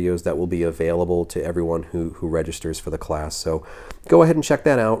piercing videos, that will be available to everyone who registers for the class. So go ahead and check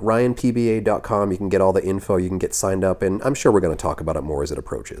that out, ryanpba.com. You can get all the info, you can get signed up, and I'm sure we're going to talk about it more as it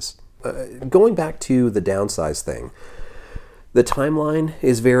approaches. Going back to the downsize thing, the timeline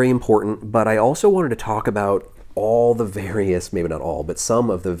is very important, but I also wanted to talk about all the various, maybe not all, but some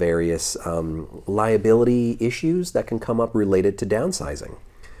of the various liability issues that can come up related to downsizing.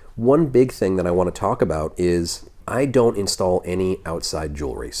 One big thing that I want to talk about is I don't install any outside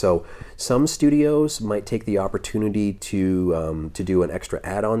jewelry. So some studios might take the opportunity to do an extra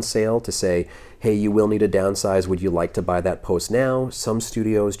add-on sale to say, hey, you will need a downsize. Would you like to buy that post now? Some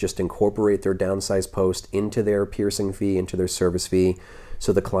studios just incorporate their downsize post into their piercing fee, into their service fee.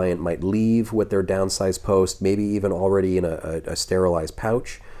 So the client might leave with their downsize post, maybe even already in a sterilized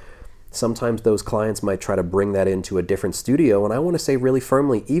pouch. Sometimes those clients might try to bring that into a different studio, and I want to say really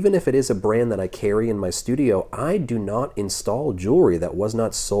firmly, even if it is a brand that I carry in my studio, I do not install jewelry that was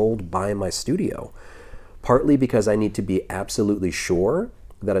not sold by my studio. Partly because I need to be absolutely sure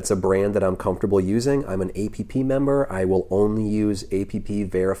that it's a brand that I'm comfortable using. I'm an APP member. I will only use APP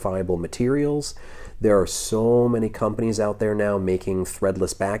verifiable materials. There are so many companies out there now making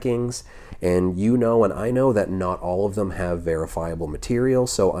threadless backings, and you know and I know that not all of them have verifiable material,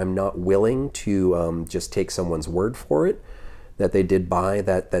 so I'm not willing to just take someone's word for it that they did buy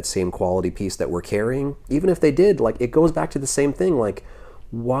that same quality piece that we're carrying. Even if they did, like, it goes back to the same thing, like,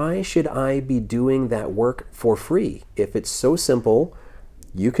 why should I be doing that work for free? If it's so simple,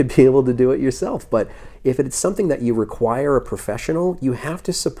 you could be able to do it yourself. But if it's something that you require a professional, you have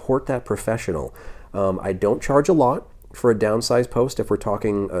to support that professional. I don't charge a lot for a downsized post. If we're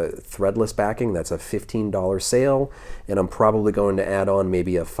talking threadless backing, that's a $15 sale, and I'm probably going to add on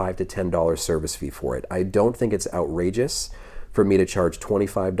maybe a $5 to $10 service fee for it. I don't think it's outrageous for me to charge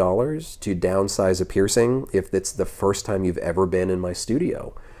 $25 to downsize a piercing if it's the first time you've ever been in my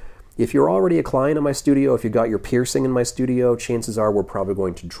studio. If you're already a client in my studio, if you got your piercing in my studio, chances are we're probably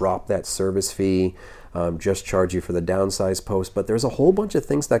going to drop that service fee, just charge you for the downsize post. But there's a whole bunch of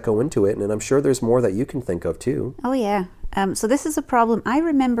things that go into it, and I'm sure there's more that you can think of too. Oh, yeah. So this is a problem. I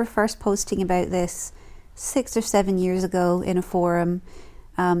remember first posting about this 6 or 7 years ago in a forum,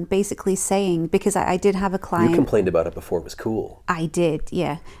 basically saying, because I did have a client. You complained about it before it was cool. I did,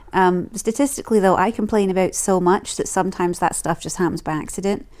 yeah. Statistically, though, I complain about so much that sometimes that stuff just happens by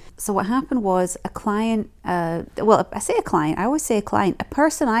accident. So what happened was a client, I always say a client, a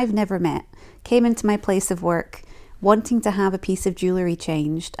person I've never met came into my place of work wanting to have a piece of jewellery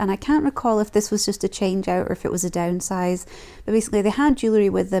changed. And I can't recall if this was just a change out or if it was a downsize. But basically they had jewellery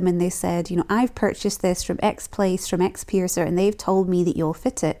with them and they said, I've purchased this from X place, from X piercer, and they've told me that you'll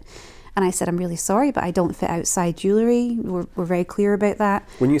fit it. And I said, I'm really sorry, but I don't fit outside jewellery. We're very clear about that.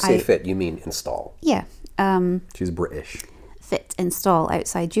 When you say fit, you mean install? Yeah. She's British. Fit, install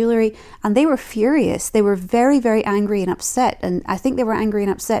outside jewellery. And they were furious. They were very, very angry and upset. And I think they were angry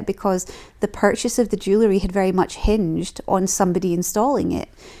and upset because the purchase of the jewellery had very much hinged on somebody installing it.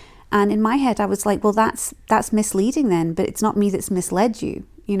 And in my head, I was like, well, that's misleading then, but it's not me that's misled you.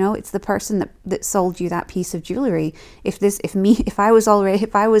 It's the person that sold you that piece of jewellery. If I was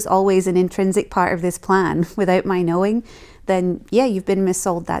always an intrinsic part of this plan without my knowing, then yeah, you've been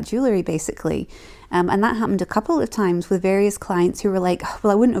missold that jewellery basically. And that happened a couple of times with various clients who were like,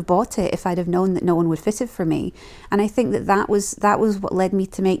 well, I wouldn't have bought it if I'd have known that no one would fit it for me. And I think that was what led me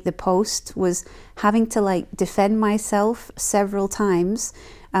to make the post, was having to defend myself several times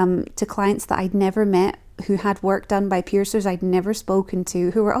to clients that I'd never met, who had work done by piercers I'd never spoken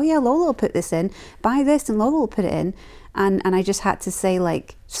to, who were, oh yeah, Lola will put this in, buy this and Lola will put it in. And I just had to say,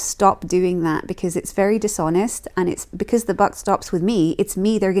 stop doing that, because it's very dishonest, and it's because the buck stops with me. It's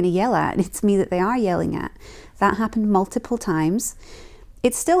me they're going to yell at, and it's me that they are yelling at. That happened multiple times.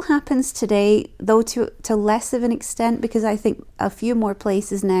 It still happens today, though to less of an extent, because I think a few more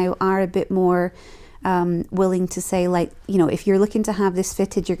places now are a bit more willing to say, if you're looking to have this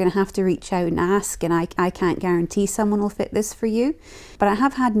fitted, you're going to have to reach out and ask, and I can't guarantee someone will fit this for you. But I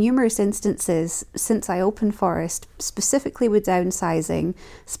have had numerous instances since I opened Forest, specifically with downsizing,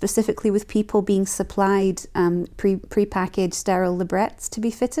 specifically with people being supplied pre-packaged sterile librettes to be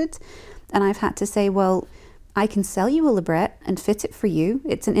fitted. And I've had to say, well, I can sell you a libret and fit it for you.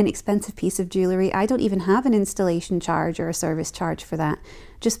 It's an inexpensive piece of jewellery. I don't even have an installation charge or a service charge for that.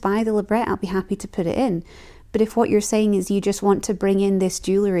 Just buy the libret, I'll be happy to put it in. But if what you're saying is you just want to bring in this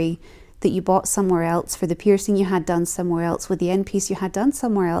jewellery that you bought somewhere else for the piercing you had done somewhere else with the end piece you had done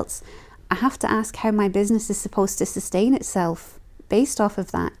somewhere else, I have to ask how my business is supposed to sustain itself based off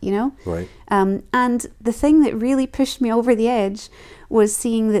of that, Right. And the thing that really pushed me over the edge was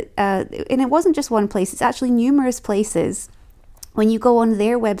seeing that, and it wasn't just one place, it's actually numerous places. When you go on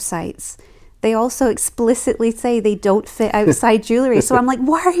their websites, they also explicitly say they don't fit outside jewellery. So I'm like,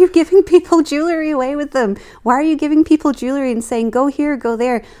 why are you giving people jewellery away with them? Why are you giving people jewellery and saying, go here, go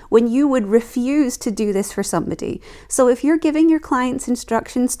there, when you would refuse to do this for somebody? So if you're giving your clients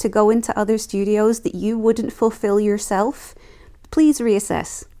instructions to go into other studios that you wouldn't fulfill yourself, please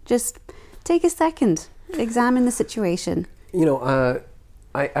reassess. Just take a second, examine the situation.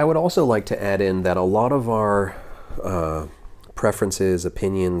 I would also like to add in that a lot of our preferences,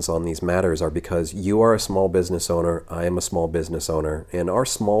 opinions on these matters are because you are a small business owner, I am a small business owner, and our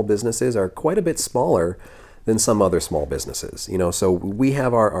small businesses are quite a bit smaller than some other small businesses. So we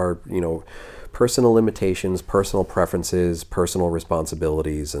have our personal limitations, personal preferences, personal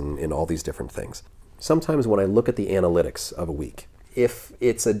responsibilities, and all these different things. Sometimes when I look at the analytics of a week, if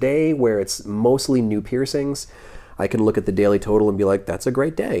it's a day where it's mostly new piercings, I can look at the daily total and be like, that's a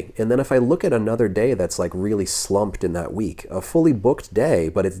great day. And then if I look at another day that's really slumped in that week, a fully booked day,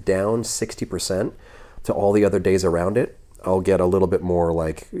 but it's down 60% to all the other days around it, I'll get a little bit more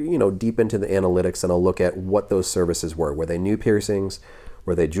like, deep into the analytics, and I'll look at what those services were. Were they new piercings?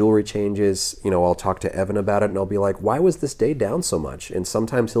 Were they jewelry changes? I'll talk to Evan about it, and I'll be like, why was this day down so much? And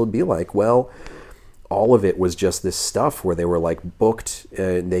sometimes he'll be like, well, all of it was just this stuff where they were like booked,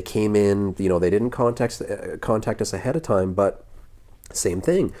 and they came in, they didn't contact us ahead of time, but same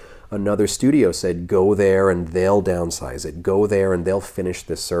thing. Another studio said, go there and they'll downsize it. Go there and they'll finish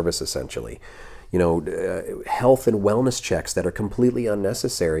this service, essentially. Health and wellness checks that are completely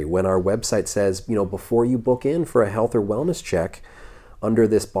unnecessary when our website says, before you book in for a health or wellness check under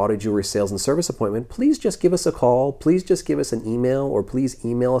this body jewelry sales and service appointment, please just give us a call, please just give us an email, or please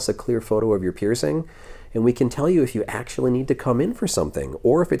email us a clear photo of your piercing, and we can tell you if you actually need to come in for something,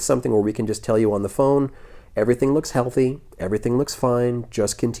 or if it's something where we can just tell you on the phone, everything looks healthy, everything looks fine,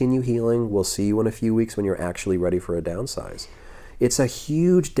 just continue healing, we'll see you in a few weeks when you're actually ready for a downsize. It's a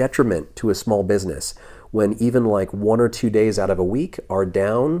huge detriment to a small business when even like 1 or 2 days out of a week are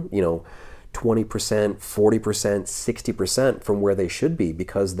down, 20%, 40%, 60% from where they should be,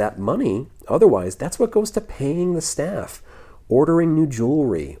 because that money, otherwise, that's what goes to paying the staff, ordering new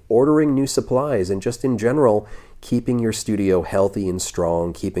jewelry, ordering new supplies, and just in general, keeping your studio healthy and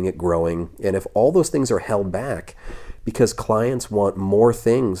strong, keeping it growing. And if all those things are held back because clients want more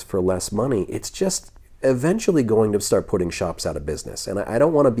things for less money, it's just eventually going to start putting shops out of business. And I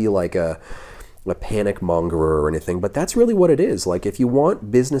don't want to be like a panic mongerer or anything, but that's really what it is. Like, if you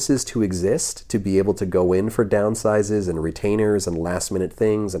want businesses to exist, to be able to go in for downsizes and retainers and last minute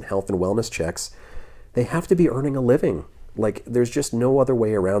things and health and wellness checks, they have to be earning a living. Like, there's just no other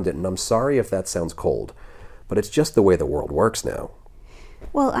way around it. And I'm sorry if that sounds cold, but it's just the way the world works now.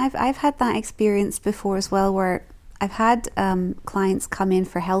 Well, I've had that experience before as well, where I've had clients come in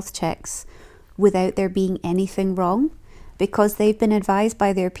for health checks without there being anything wrong, because they've been advised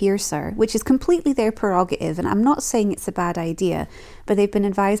by their piercer, which is completely their prerogative, and I'm not saying it's a bad idea, but they've been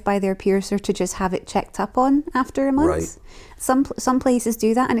advised by their piercer to just have it checked up on after a month. Right. Some places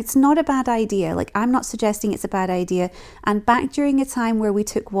do that, and it's not a bad idea. Like, I'm not suggesting it's a bad idea. And back during a time where we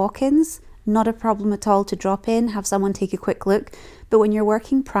took walk-ins, not a problem at all to drop in, have someone take a quick look. But when you're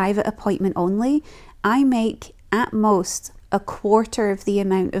working private appointment only, I make at most a quarter of the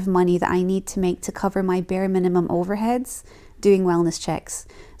amount of money that I need to make to cover my bare minimum overheads doing wellness checks.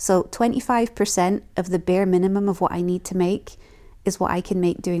 So 25% of the bare minimum of what I need to make is what I can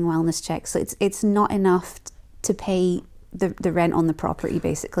make doing wellness checks. So it's not enough to pay the rent on the property,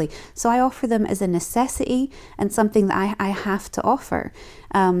 basically. So I offer them as a necessity and something that I have to offer.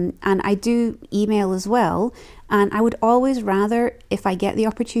 And I do email as well. And I would always rather, if I get the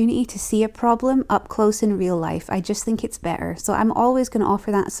opportunity to see a problem up close in real life, I just think it's better. So I'm always going to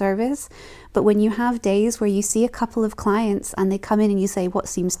offer that service. But when you have days where you see a couple of clients and they come in and you say, what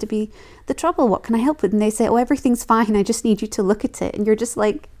seems to be the trouble? What can I help with? And they say, oh, everything's fine. I just need you to look at it. And you're just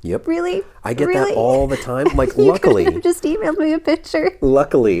like, yep. Really? I get really? that all the time. Like, You luckily. could have just emailed me a picture.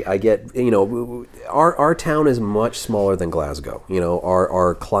 Luckily, I get, our town is much smaller than Glasgow.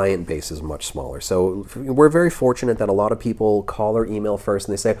 Our client base is much smaller. So we're very fortunate that a lot of people call or email first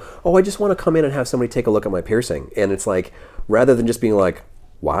and they say, oh, I just want to come in and have somebody take a look at my piercing. And it's like, rather than just being like,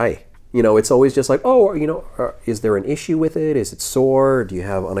 why? It's always just like, oh, is there an issue with it? Is it sore? Do you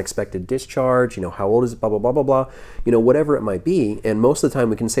have unexpected discharge? How old is it? Blah, blah, blah, blah, blah. Whatever it might be. And most of the time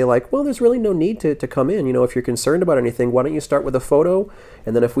we can say like, well, there's really no need to come in. If you're concerned about anything, why don't you start with a photo?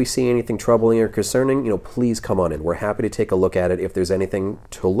 And then if we see anything troubling or concerning, please come on in. We're happy to take a look at it if there's anything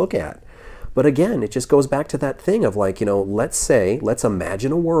to look at. But again, it just goes back to that thing of like, let's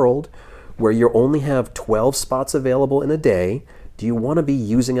imagine a world where you only have 12 spots available in a day. Do you want to be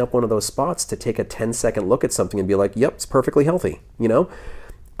using up one of those spots to take a 10-second look at something and be like, yep, it's perfectly healthy?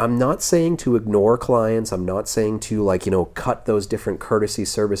 I'm not saying to ignore clients. I'm not saying to cut those different courtesy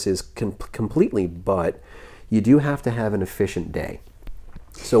services completely, but you do have to have an efficient day.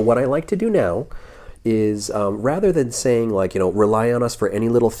 So what I like to do now is rather than saying rely on us for any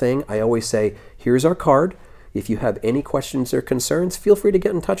little thing, I always say, here's our card. If you have any questions or concerns, feel free to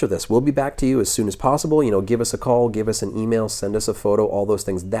get in touch with us. We'll be back to you as soon as possible. Give us a call, give us an email, send us a photo, all those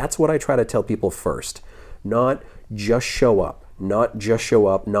things. That's what I try to tell people first. Not just show up, not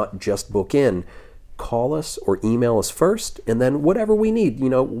just book in. Call us or email us first, and then whatever we need,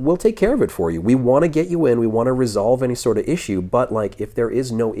 we'll take care of it for you. We want to get you in. We want to resolve any sort of issue, but if there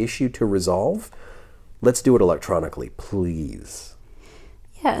is no issue to resolve, let's do it electronically, please.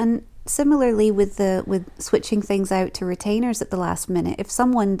 Yeah, and similarly with switching things out to retainers at the last minute, if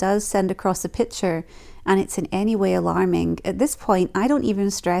someone does send across a picture and it's in any way alarming, at this point, I don't even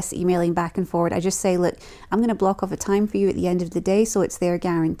stress emailing back and forward. I just say, look, I'm going to block off a time for you at the end of the day, so it's there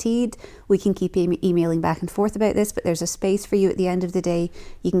guaranteed. We can keep emailing back and forth about this, but there's a space for you at the end of the day.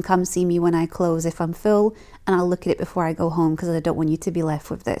 You can come see me when I close if I'm full, and I'll look at it before I go home because I don't want you to be left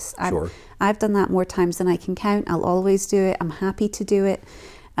with this. Sure. I've done that more times than I can count. I'll always do it. I'm happy to do it.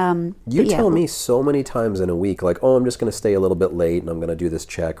 You tell me so many times in a week, like, oh, I'm just going to stay a little bit late and I'm going to do this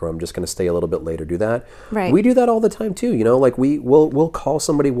check, or I'm just going to stay a little bit later, do that. Right. We do that all the time too. You know, like we'll call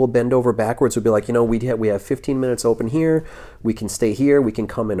somebody, we'll bend over backwards. We'll be like, you know, we have 15 minutes open here. We can stay here. We can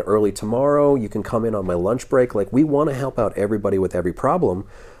come in early tomorrow. You can come in on my lunch break. Like, we want to help out everybody with every problem.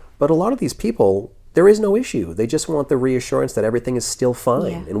 But a lot of these people, there is no issue. They just want the reassurance that everything is still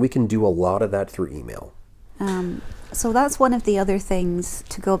fine. Yeah. And we can do a lot of that through email. So that's one of the other things,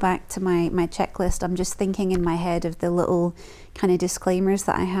 to go back to my checklist. I'm just thinking in my head of the little kind of disclaimers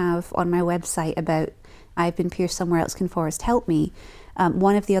that I have on my website about I've been pierced somewhere else, can Forrest help me?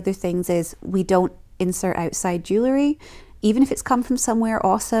 One of the other things is we don't insert outside jewelry, even if it's come from somewhere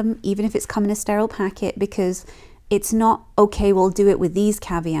awesome, even if it's come in a sterile packet, because it's not, okay, we'll do it with these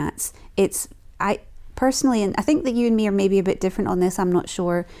caveats. I personally, and I think that you and me are maybe a bit different on this, I'm not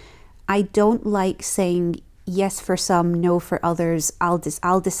sure. I don't like saying yes for some, no for others. I'll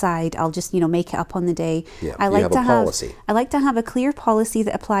decide. I'll just, make it up on the day. Yeah, I like policy. I like to have a clear policy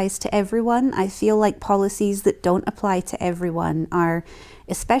that applies to everyone. I feel like policies that don't apply to everyone are,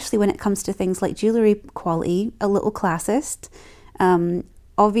 especially when it comes to things like jewelry quality, a little classist.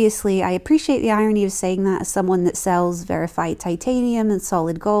 Obviously, I appreciate the irony of saying that as someone that sells verified titanium and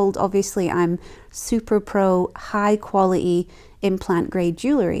solid gold. Obviously, I'm super pro high quality implant grade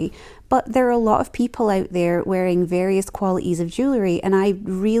jewelry, but there are a lot of people out there wearing various qualities of jewelry, and I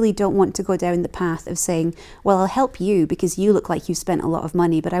really don't want to go down the path of saying, well, I'll help you because you look like you spent a lot of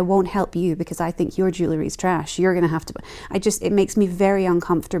money, but I won't help you because I think your jewelry is trash. You're going to have to... it makes me very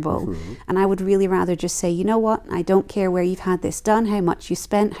uncomfortable. Mm-hmm. And I would really rather just say, you know what, I don't care where you've had this done, how much you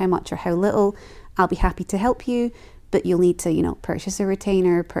spent, how much or how little. I'll be happy to help you, but you'll need to, purchase a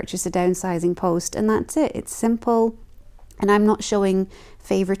retainer, purchase a downsizing post, and that's it. It's simple. And I'm not showing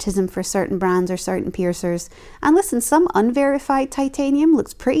favoritism for certain brands or certain piercers. And listen, some unverified titanium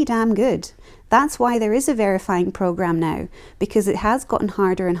looks pretty damn good. That's why there is a verifying program now, because it has gotten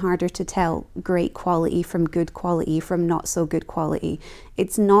harder and harder to tell great quality from good quality from not so good quality.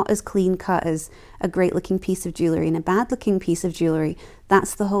 It's not as clean cut as a great looking piece of jewelry and a bad looking piece of jewelry.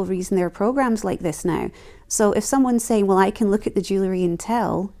 That's the whole reason there are programs like this now. So if someone's saying, well, I can look at the jewelry and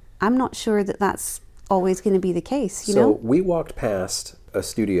tell, I'm not sure that that's always going to be the case, you know? So we walked past a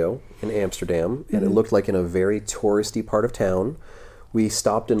studio in Amsterdam, and it looked like in a very touristy part of town. We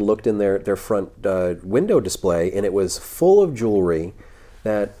stopped and looked in their front window display, and it was full of jewelry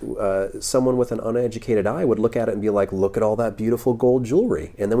that someone with an uneducated eye would look at it and be like, look at all that beautiful gold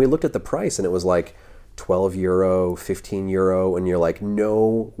jewelry. And then we looked at the price, and it was like €12, €15, and you're like,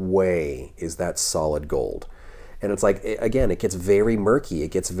 no way is that solid gold. And it's like, again, it gets very murky. It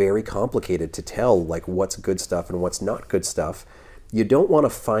gets very complicated to tell like what's good stuff and what's not good stuff. You don't want to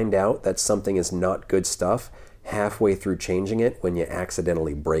find out that something is not good stuff halfway through changing it when you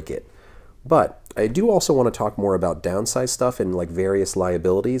accidentally break it. But I do also want to talk more about downside stuff and like various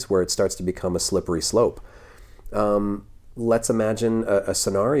liabilities where it starts to become a slippery slope. Let's imagine a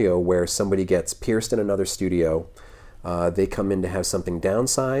scenario where somebody gets pierced in another studio. They come in to have something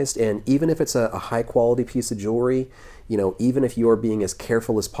downsized, and even if it's a high quality piece of jewelry, even if you're being as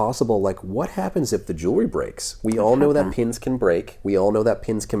careful as possible, like what happens if the jewelry breaks? We all know that pins can break. We all know that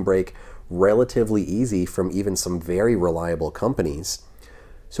pins can break relatively easy from even some very reliable companies.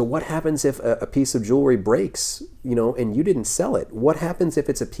 So what happens if a piece of jewelry breaks, and you didn't sell it? What happens if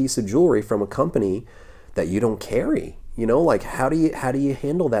it's a piece of jewelry from a company that you don't carry? Like how do you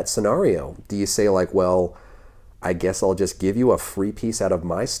handle that scenario? Do you say like, well, I guess I'll just give you a free piece out of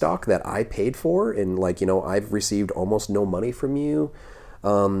my stock that I paid for, and I've received almost no money from you.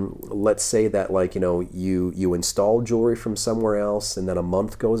 Let's say that you install jewelry from somewhere else, and then a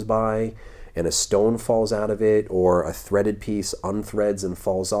month goes by and a stone falls out of it, or a threaded piece unthreads and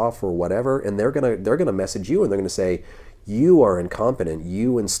falls off, or whatever, and they're gonna message you and they're gonna say, you are incompetent,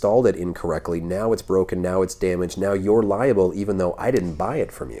 you installed it incorrectly, now it's broken, now it's damaged, now you're liable even though I didn't buy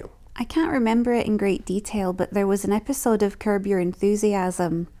it from you. I can't remember it in great detail, but there was an episode of Curb Your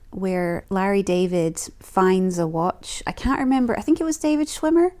Enthusiasm where Larry David finds a watch. I can't remember. I think it was David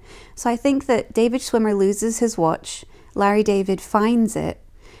Schwimmer. So I think that David Schwimmer loses his watch. Larry David finds it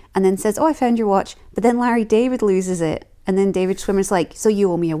and then says, oh, I found your watch. But then Larry David loses it. And then David Schwimmer's like, so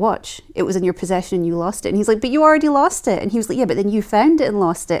you owe me a watch. It was in your possession and you lost it. And he's like, but you already lost it. And he was like, yeah, but then you found it and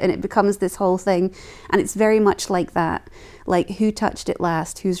lost it. And it becomes this whole thing. And it's very much like that. Like, who touched it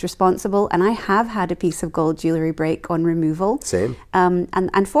last? Who's responsible? And I have had a piece of gold jewelry break on removal. Same. And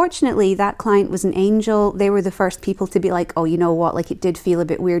unfortunately, that client was an angel. They were the first people to be like, oh, you know what? Like, it did feel a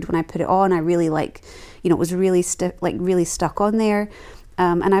bit weird when I put it on. I really it was really really stuck on there.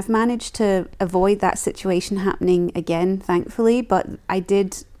 And I've managed to avoid that situation happening again, thankfully. But I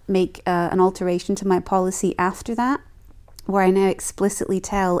did make an alteration to my policy after that, where I now explicitly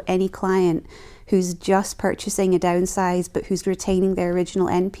tell any client who's just purchasing a downsize but who's retaining their original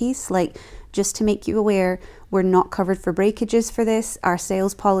end piece, like, just to make you aware, we're not covered for breakages for this. Our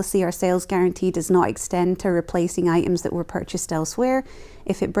sales policy, our sales guarantee does not extend to replacing items that were purchased elsewhere.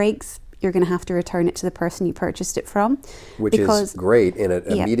 If it breaks, you're going to have to return it to the person you purchased it from. Which is great, and it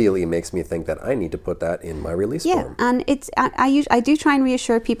immediately makes me think that I need to put that in my release form. Yeah, and I do try and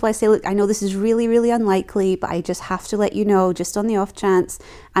reassure people. I say, look, I know this is really, really unlikely, but I just have to let you know, just on the off chance.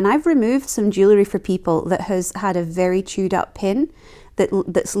 And I've removed some jewelry for people that has had a very chewed up pin that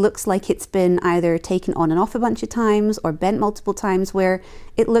looks like it's been either taken on and off a bunch of times or bent multiple times, where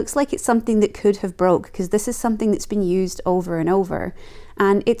it looks like it's something that could have broke, because this is something that's been used over and over.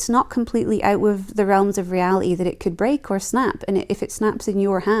 And it's not completely out of the realms of reality that it could break or snap. And if it snaps in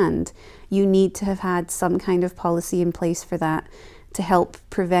your hand, you need to have had some kind of policy in place for that to help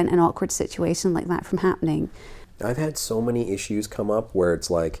prevent an awkward situation like that from happening. I've had so many issues come up where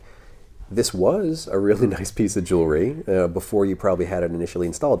it's like, this was a really nice piece of jewelry before you probably had it initially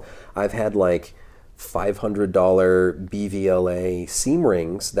installed. I've had like $500 BVLA seam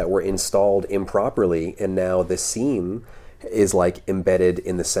rings that were installed improperly, and now the seam is like embedded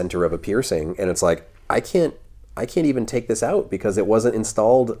in the center of a piercing, and it's like, I can't even take this out because it wasn't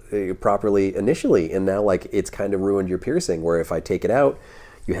installed properly initially, and now like it's kind of ruined your piercing, where if I take it out,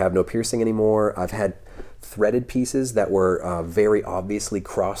 you have no piercing anymore. I've had threaded pieces that were very obviously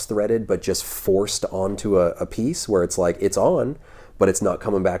cross-threaded but just forced onto a piece where it's like, it's on but it's not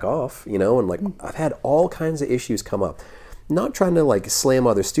coming back off, and like I've had all kinds of issues come up. Not trying to like slam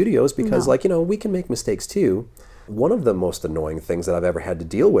other studios, because we can make mistakes too. One of the most annoying things that I've ever had to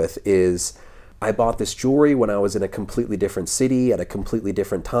deal with is I bought this jewelry when I was in a completely different city at a completely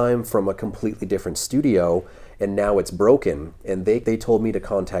different time from a completely different studio, and now it's broken. And they told me to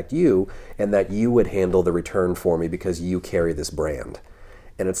contact you and that you would handle the return for me because you carry this brand.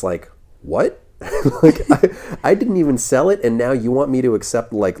 And it's like, what? Like, I didn't even sell it, and now you want me to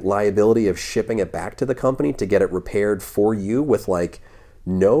accept like liability of shipping it back to the company to get it repaired for you with like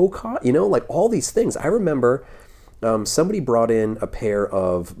no cost, like all these things. I remember somebody brought in a pair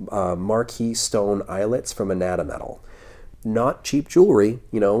of marquee stone eyelets from Anatometal. Not cheap jewelry,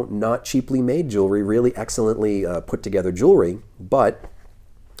 not cheaply made jewelry, really excellently put together jewelry, but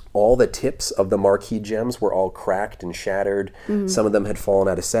all the tips of the marquee gems were all cracked and shattered. Mm-hmm. Some of them had fallen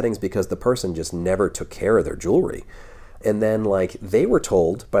out of settings because the person just never took care of their jewelry. And then like they were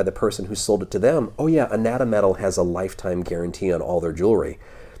told by the person who sold it to them, oh yeah, Anatometal has a lifetime guarantee on all their jewelry.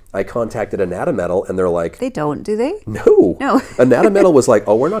 I contacted Anatometal and they're like, they don't, do they? No. Anatometal was like,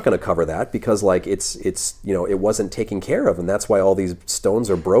 oh, we're not going to cover that because like it's it wasn't taken care of, and that's why all these stones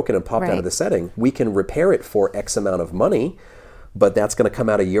are broken and popped out of the setting. We can repair it for X amount of money, but that's going to come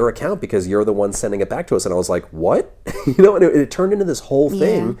out of your account because you're the one sending it back to us. And I was like, what? And it turned into this whole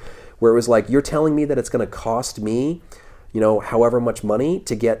thing where it was like, you're telling me that it's going to cost me however much money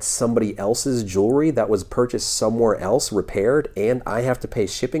to get somebody else's jewelry that was purchased somewhere else repaired, and I have to pay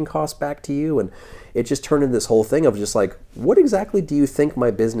shipping costs back to you. And it just turned into this whole thing of just like, what exactly do you think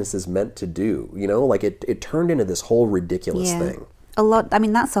my business is meant to do? Like it turned into this whole ridiculous thing. A lot. I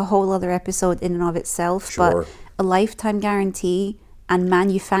mean, that's a whole other episode in and of itself. Sure. But a lifetime guarantee and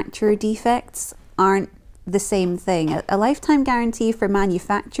manufacturer defects aren't the same thing. A lifetime guarantee for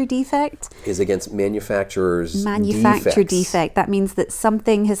manufacturer defect is against manufacturer's defect. That means that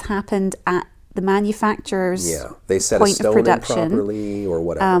something has happened at the manufacturer's they set point a stone of production improperly or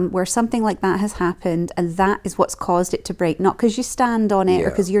whatever, where something like that has happened, and that is what's caused it to break. Not because you stand on it or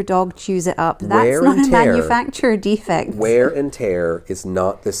because your dog chews it up. That's not a manufacturer defect. Wear and tear is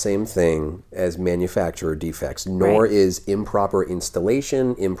not the same thing as manufacturer defects, nor is improper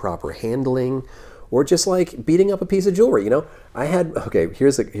installation, improper handling, or just like beating up a piece of jewelry.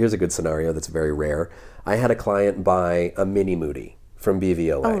 Here's a good scenario that's very rare. I had a client buy a mini Moody from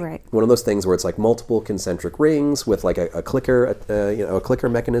BVLA. Oh, right. One of those things where it's like multiple concentric rings with like a clicker, a clicker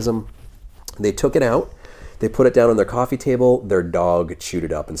mechanism. They took it out, they put it down on their coffee table, their dog chewed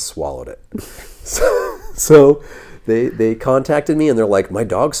it up and swallowed it. So they contacted me and they're like, my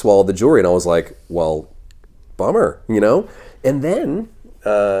dog swallowed the jewelry. And I was like, well, bummer, you know? And then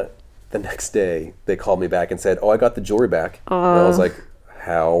the next day they called me back and said, oh, I got the jewelry back. And I was like,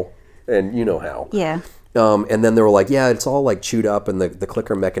 how? And you know how. Yeah. And then they were like, yeah, it's all like chewed up and the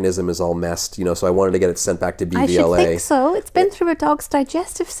clicker mechanism is all messed, you know, so I wanted to get it sent back to BVLA. I should think so. It's been through a dog's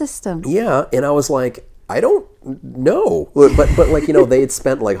digestive system. Yeah. And I was like, I don't know. But like, you know, they had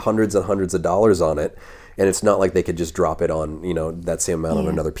spent like hundreds and hundreds of dollars on it. And it's not like they could just drop it on, you know, that same amount on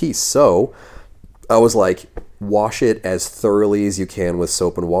another piece. So I was like, wash it as thoroughly as you can with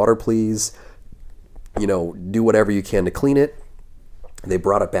soap and water, please. You know, do whatever you can to clean it. They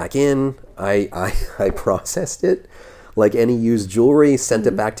brought it back in. I processed it like any used jewelry, sent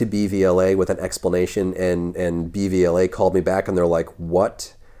it back to BVLA with an explanation, and BVLA called me back and they're like,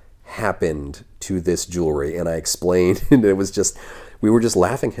 what happened to this jewelry? And I explained, and it was just, we were just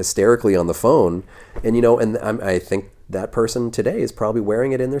laughing hysterically on the phone. And, you know, and I think that person today is probably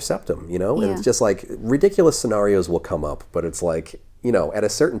wearing it in their septum, you know? And it's just like ridiculous scenarios will come up, but it's like, you know, at a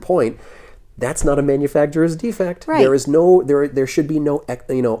certain point, that's not a manufacturer's defect. Right. There should be no,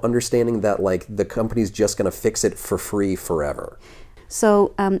 you know, understanding that like the company's just going to fix it for free forever.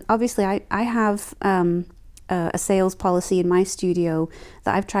 So obviously I have a sales policy in my studio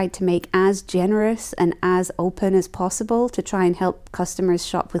that I've tried to make as generous and as open as possible to try and help customers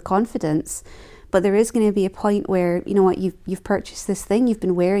shop with confidence. But there is going to be a point where, you know what, you've purchased this thing, you've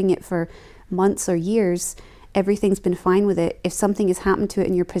been wearing it for months or years, everything's been fine with it. If something has happened to it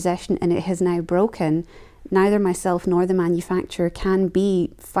in your possession and it has now broken, neither myself nor the manufacturer can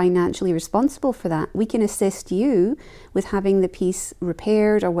be financially responsible for that. We can assist you with having the piece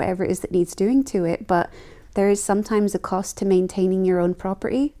repaired or whatever it is that needs doing to it, but there is sometimes a cost to maintaining your own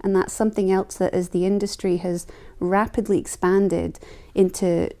property, and that's something else that as the industry has rapidly expanded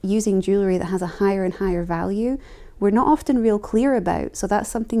into using jewellery that has a higher and higher value, we're not often real clear about. So that's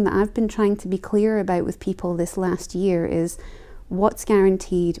something that I've been trying to be clear about with people this last year is what's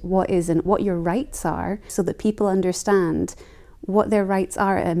guaranteed, what isn't, what your rights are, so that people understand what their rights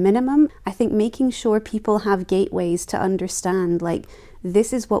are at a minimum. I think making sure people have gateways to understand, like,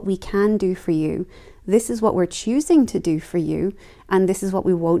 this is what we can do for you, this is what we're choosing to do for you, and this is what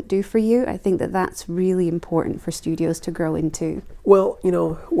we won't do for you. I think that that's really important for studios to grow into. Well, you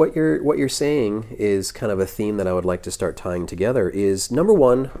know, what you're saying is kind of a theme that I would like to start tying together is, number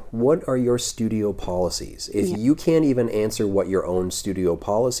one, what are your studio policies? If you can't even answer what your own studio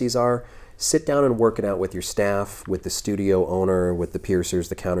policies are, sit down and work it out with your staff, with the studio owner, with the piercers,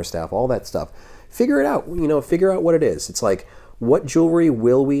 the counter staff, all that stuff. Figure it out, you know, figure out what it is. It's like, what jewelry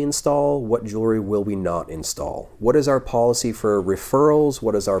will we install? What jewelry will we not install? What is our policy for referrals?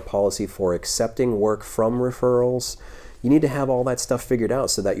 What is our policy for accepting work from referrals? You need to have all that stuff figured out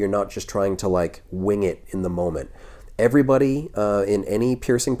so that you're not just trying to like wing it in the moment. Everybody in any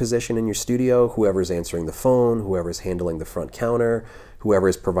piercing position in your studio, whoever's answering the phone, whoever's handling the front counter, whoever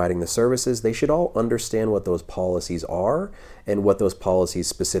is providing the services, they should all understand what those policies are and what those policies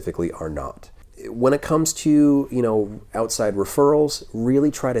specifically are not. When it comes to, you know, outside referrals,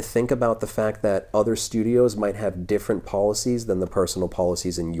 really try to think about the fact that other studios might have different policies than the personal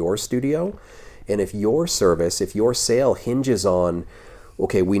policies in your studio. And if your service, if your sale hinges on,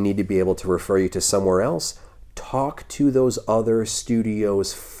 okay, we need to be able to refer you to somewhere else, talk to those other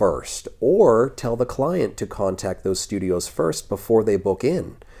studios first, or tell the client to contact those studios first before they book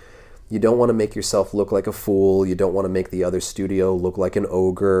in. You don't want to make yourself look like a fool. You don't want to make the other studio look like an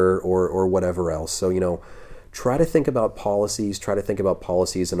ogre or whatever else. So, you know, try to think about policies. Try to think about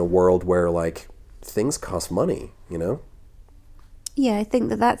policies in a world where, like, things cost money, you know? Yeah, I think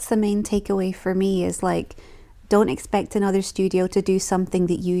that that's the main takeaway for me is, like, don't expect another studio to do something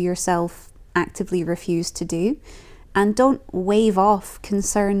that you yourself actively refuse to do. And don't wave off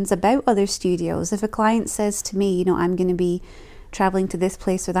concerns about other studios. If a client says to me, you know, I'm going to be traveling to this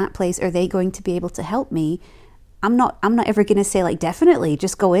place or that place, are they going to be able to help me? I'm not ever going to say like, definitely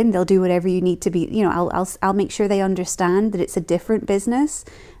just go in, they'll do whatever you need to be, you know, I'll make sure they understand that it's a different business.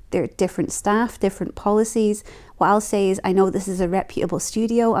 There are different staff, different policies. What I'll say is, I know this is a reputable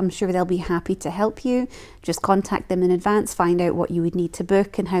studio. I'm sure they'll be happy to help you. Just contact them in advance, find out what you would need to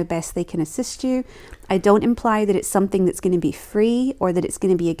book and how best they can assist you. I don't imply that it's something that's going to be free or that it's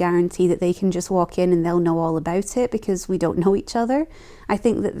going to be a guarantee that they can just walk in and they'll know all about it, because we don't know each other. I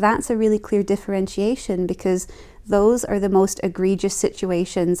think that that's a really clear differentiation, because those are the most egregious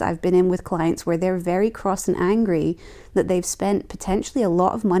situations I've been in with clients where they're very cross and angry that they've spent potentially a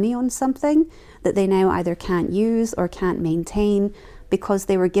lot of money on something that they now either can't use or can't maintain because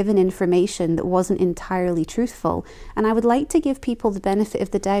they were given information that wasn't entirely truthful. And I would like to give people the benefit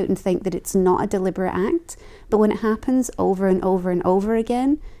of the doubt and think that it's not a deliberate act, but when it happens over and over and over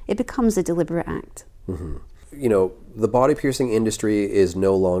again, it becomes a deliberate act. Mm-hmm. the body piercing industry is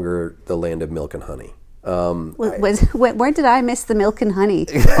no longer the land of milk and honey. Where did I miss the milk and honey?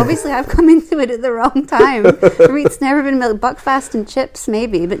 Obviously, I've come into it at the wrong time. For me, it's never been milk. Buckfast and chips,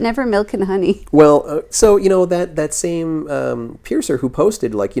 maybe, but never milk and honey. Well, so, that same piercer who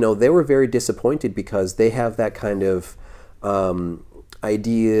posted, they were very disappointed because they have that kind of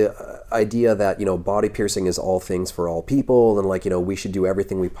idea that, body piercing is all things for all people, and we should do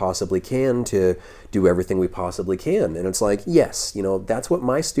everything we possibly can to do everything we possibly can. And it's like, yes, that's what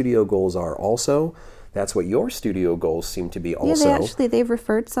my studio goals are also. That's what your studio goals seem to be also. Yeah, they've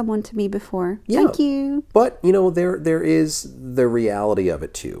referred someone to me before. Yeah. Thank you. But, there is the reality of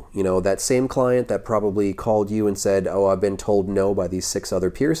it too. That same client that probably called you and said, oh, I've been told no by these 6 other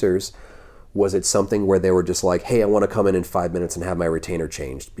piercers. Was it something where they were just like, hey, I want to come in 5 minutes and have my retainer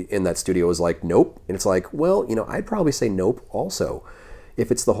changed? And that studio was like, nope. And it's like, well, I'd probably say nope also.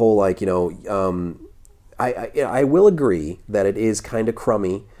 If it's the whole I will agree that it is kind of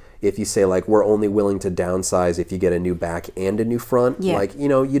crummy if you say we're only willing to downsize if you get a new back and a new front. Yeah.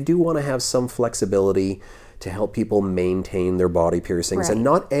 You do want to have some flexibility to help people maintain their body piercings. Right. And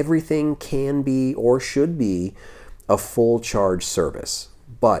not everything can be or should be a full charge service.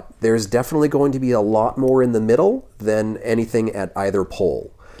 But there's definitely going to be a lot more in the middle than anything at either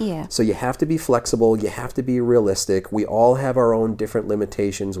pole. Yeah. So you have to be flexible. You have to be realistic. We all have our own different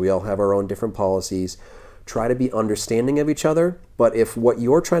limitations. We all have our own different policies. Try to be understanding of each other. But if what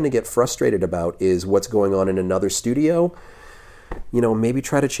you're trying to get frustrated about is what's going on in another studio, maybe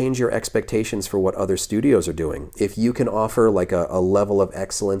try to change your expectations for what other studios are doing. If you can offer a level of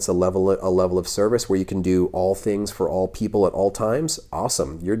excellence, a level of service where you can do all things for all people at all times,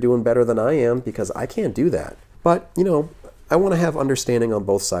 awesome. You're doing better than I am because I can't do that. But, I want to have understanding on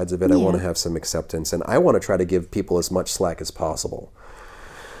both sides of it. Yeah. I want to have some acceptance, and I want to try to give people as much slack as possible.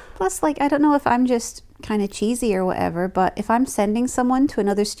 Plus, I don't know if I'm just kind of cheesy or whatever, but if I'm sending someone to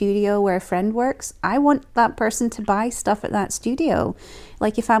another studio where a friend works, I want that person to buy stuff at that studio.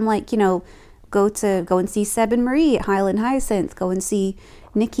 If I'm go and see Seb and Marie at Highland Hyacinth, go and see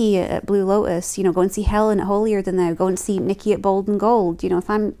Nikki at Blue Lotus, go and see Helen at Holier Than Thou, go and see Nikki at Bold and Gold.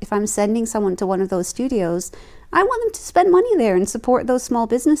 If I'm sending someone to one of those studios, I want them to spend money there and support those small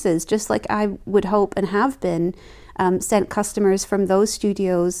businesses, just like I would hope and have been sent customers from those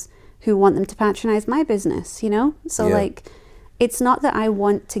studios who want them to patronize my business, So yeah. It's not that I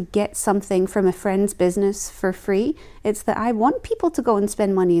want to get something from a friend's business for free. It's that I want people to go and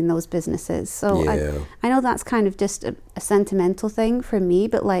spend money in those businesses. So yeah. I know that's kind of just a sentimental thing for me,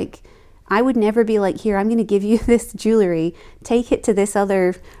 but I would never be here, I'm going to give you this jewelry, take it to this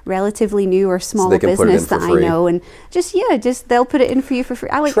other relatively new or small business that I know, and just they'll put it in for you for free.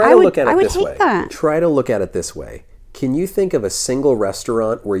 I would hate that. Try to look at it this way. Can you think of a single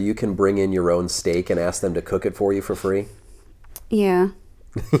restaurant where you can bring in your own steak and ask them to cook it for you for free? Yeah.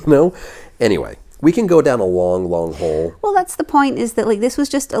 Anyway, we can go down a long, long hole. Well, that's the point, is that this was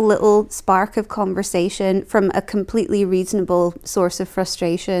just a little spark of conversation from a completely reasonable source of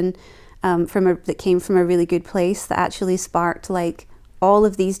frustration that came from a really good place that actually sparked all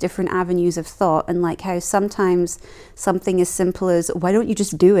of these different avenues of thought, and how sometimes something as simple as why don't you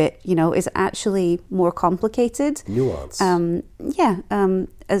just do it, is actually more complicated. Nuance.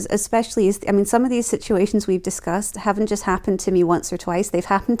 Especially some of these situations we've discussed haven't just happened to me once or twice. They've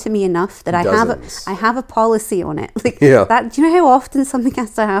happened to me enough that I have a policy on it. That. Do you know how often something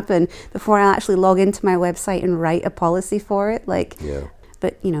has to happen before I actually log into my website and write a policy for it? Yeah.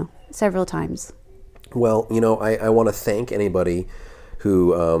 But several times. Well, I want to thank anybody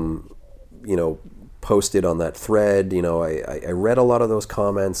who, posted on that thread. I read a lot of those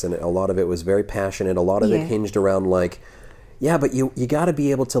comments, and a lot of it was very passionate. A lot of it hinged around but you got to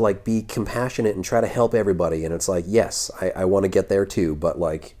be able to be compassionate and try to help everybody. And it's yes, I want to get there too, but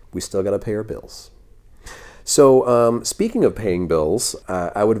we still got to pay our bills. So speaking of paying bills,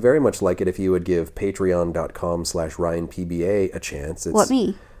 I would very much like it if you would give patreon.com/RyanPBA a chance. What,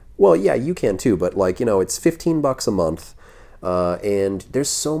 me? Well, yeah, you can too, but it's $15 a month. And there's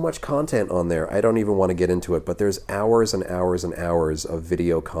so much content on there. I don't even want to get into it, but there's hours and hours and hours of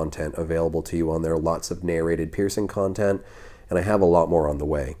video content available to you on there. Lots of narrated piercing content, and I have a lot more on the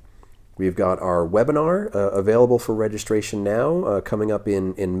way. We've got our webinar available for registration now, coming up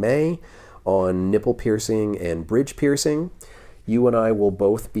in May on nipple piercing and bridge piercing. You and I will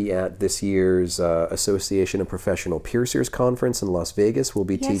both be at this year's Association of Professional Piercers Conference in Las Vegas. We'll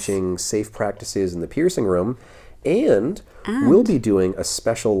be teaching safe practices in the piercing room. And we'll be doing a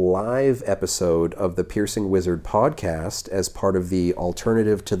special live episode of the Piercing Wizard podcast as part of the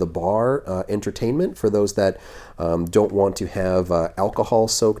Alternative to the Bar entertainment for those that don't want to have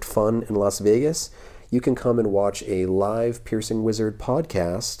alcohol-soaked fun in Las Vegas. you can come and watch a live Piercing Wizard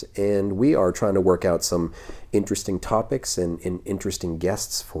podcast, and we are trying to work out some interesting topics and interesting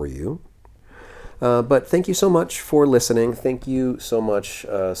guests for you. But thank you so much for listening. Thank you so much,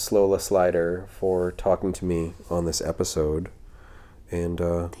 Slola Slider, for talking to me on this episode. And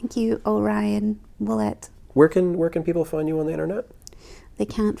thank you, Orion Willett. Where can people find you on the internet? They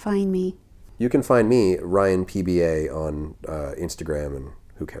can't find me. You can find me, Ryan PBA, on Instagram, and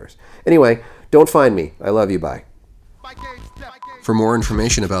who cares? Anyway, don't find me. I love you. Bye. For more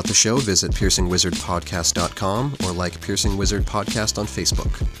information about the show, visit piercingwizardpodcast.com or like Piercing Wizard Podcast on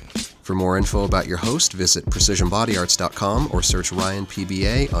Facebook. For more info about your host, visit precisionbodyarts.com or search Ryan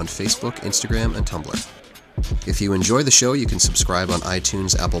PBA on Facebook, Instagram, and Tumblr. If you enjoy the show, you can subscribe on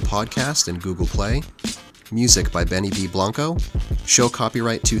iTunes, Apple Podcast, and Google Play. Music by Benny B. Blanco. Show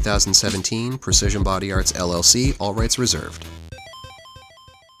copyright 2017, Precision Body Arts LLC, all rights reserved.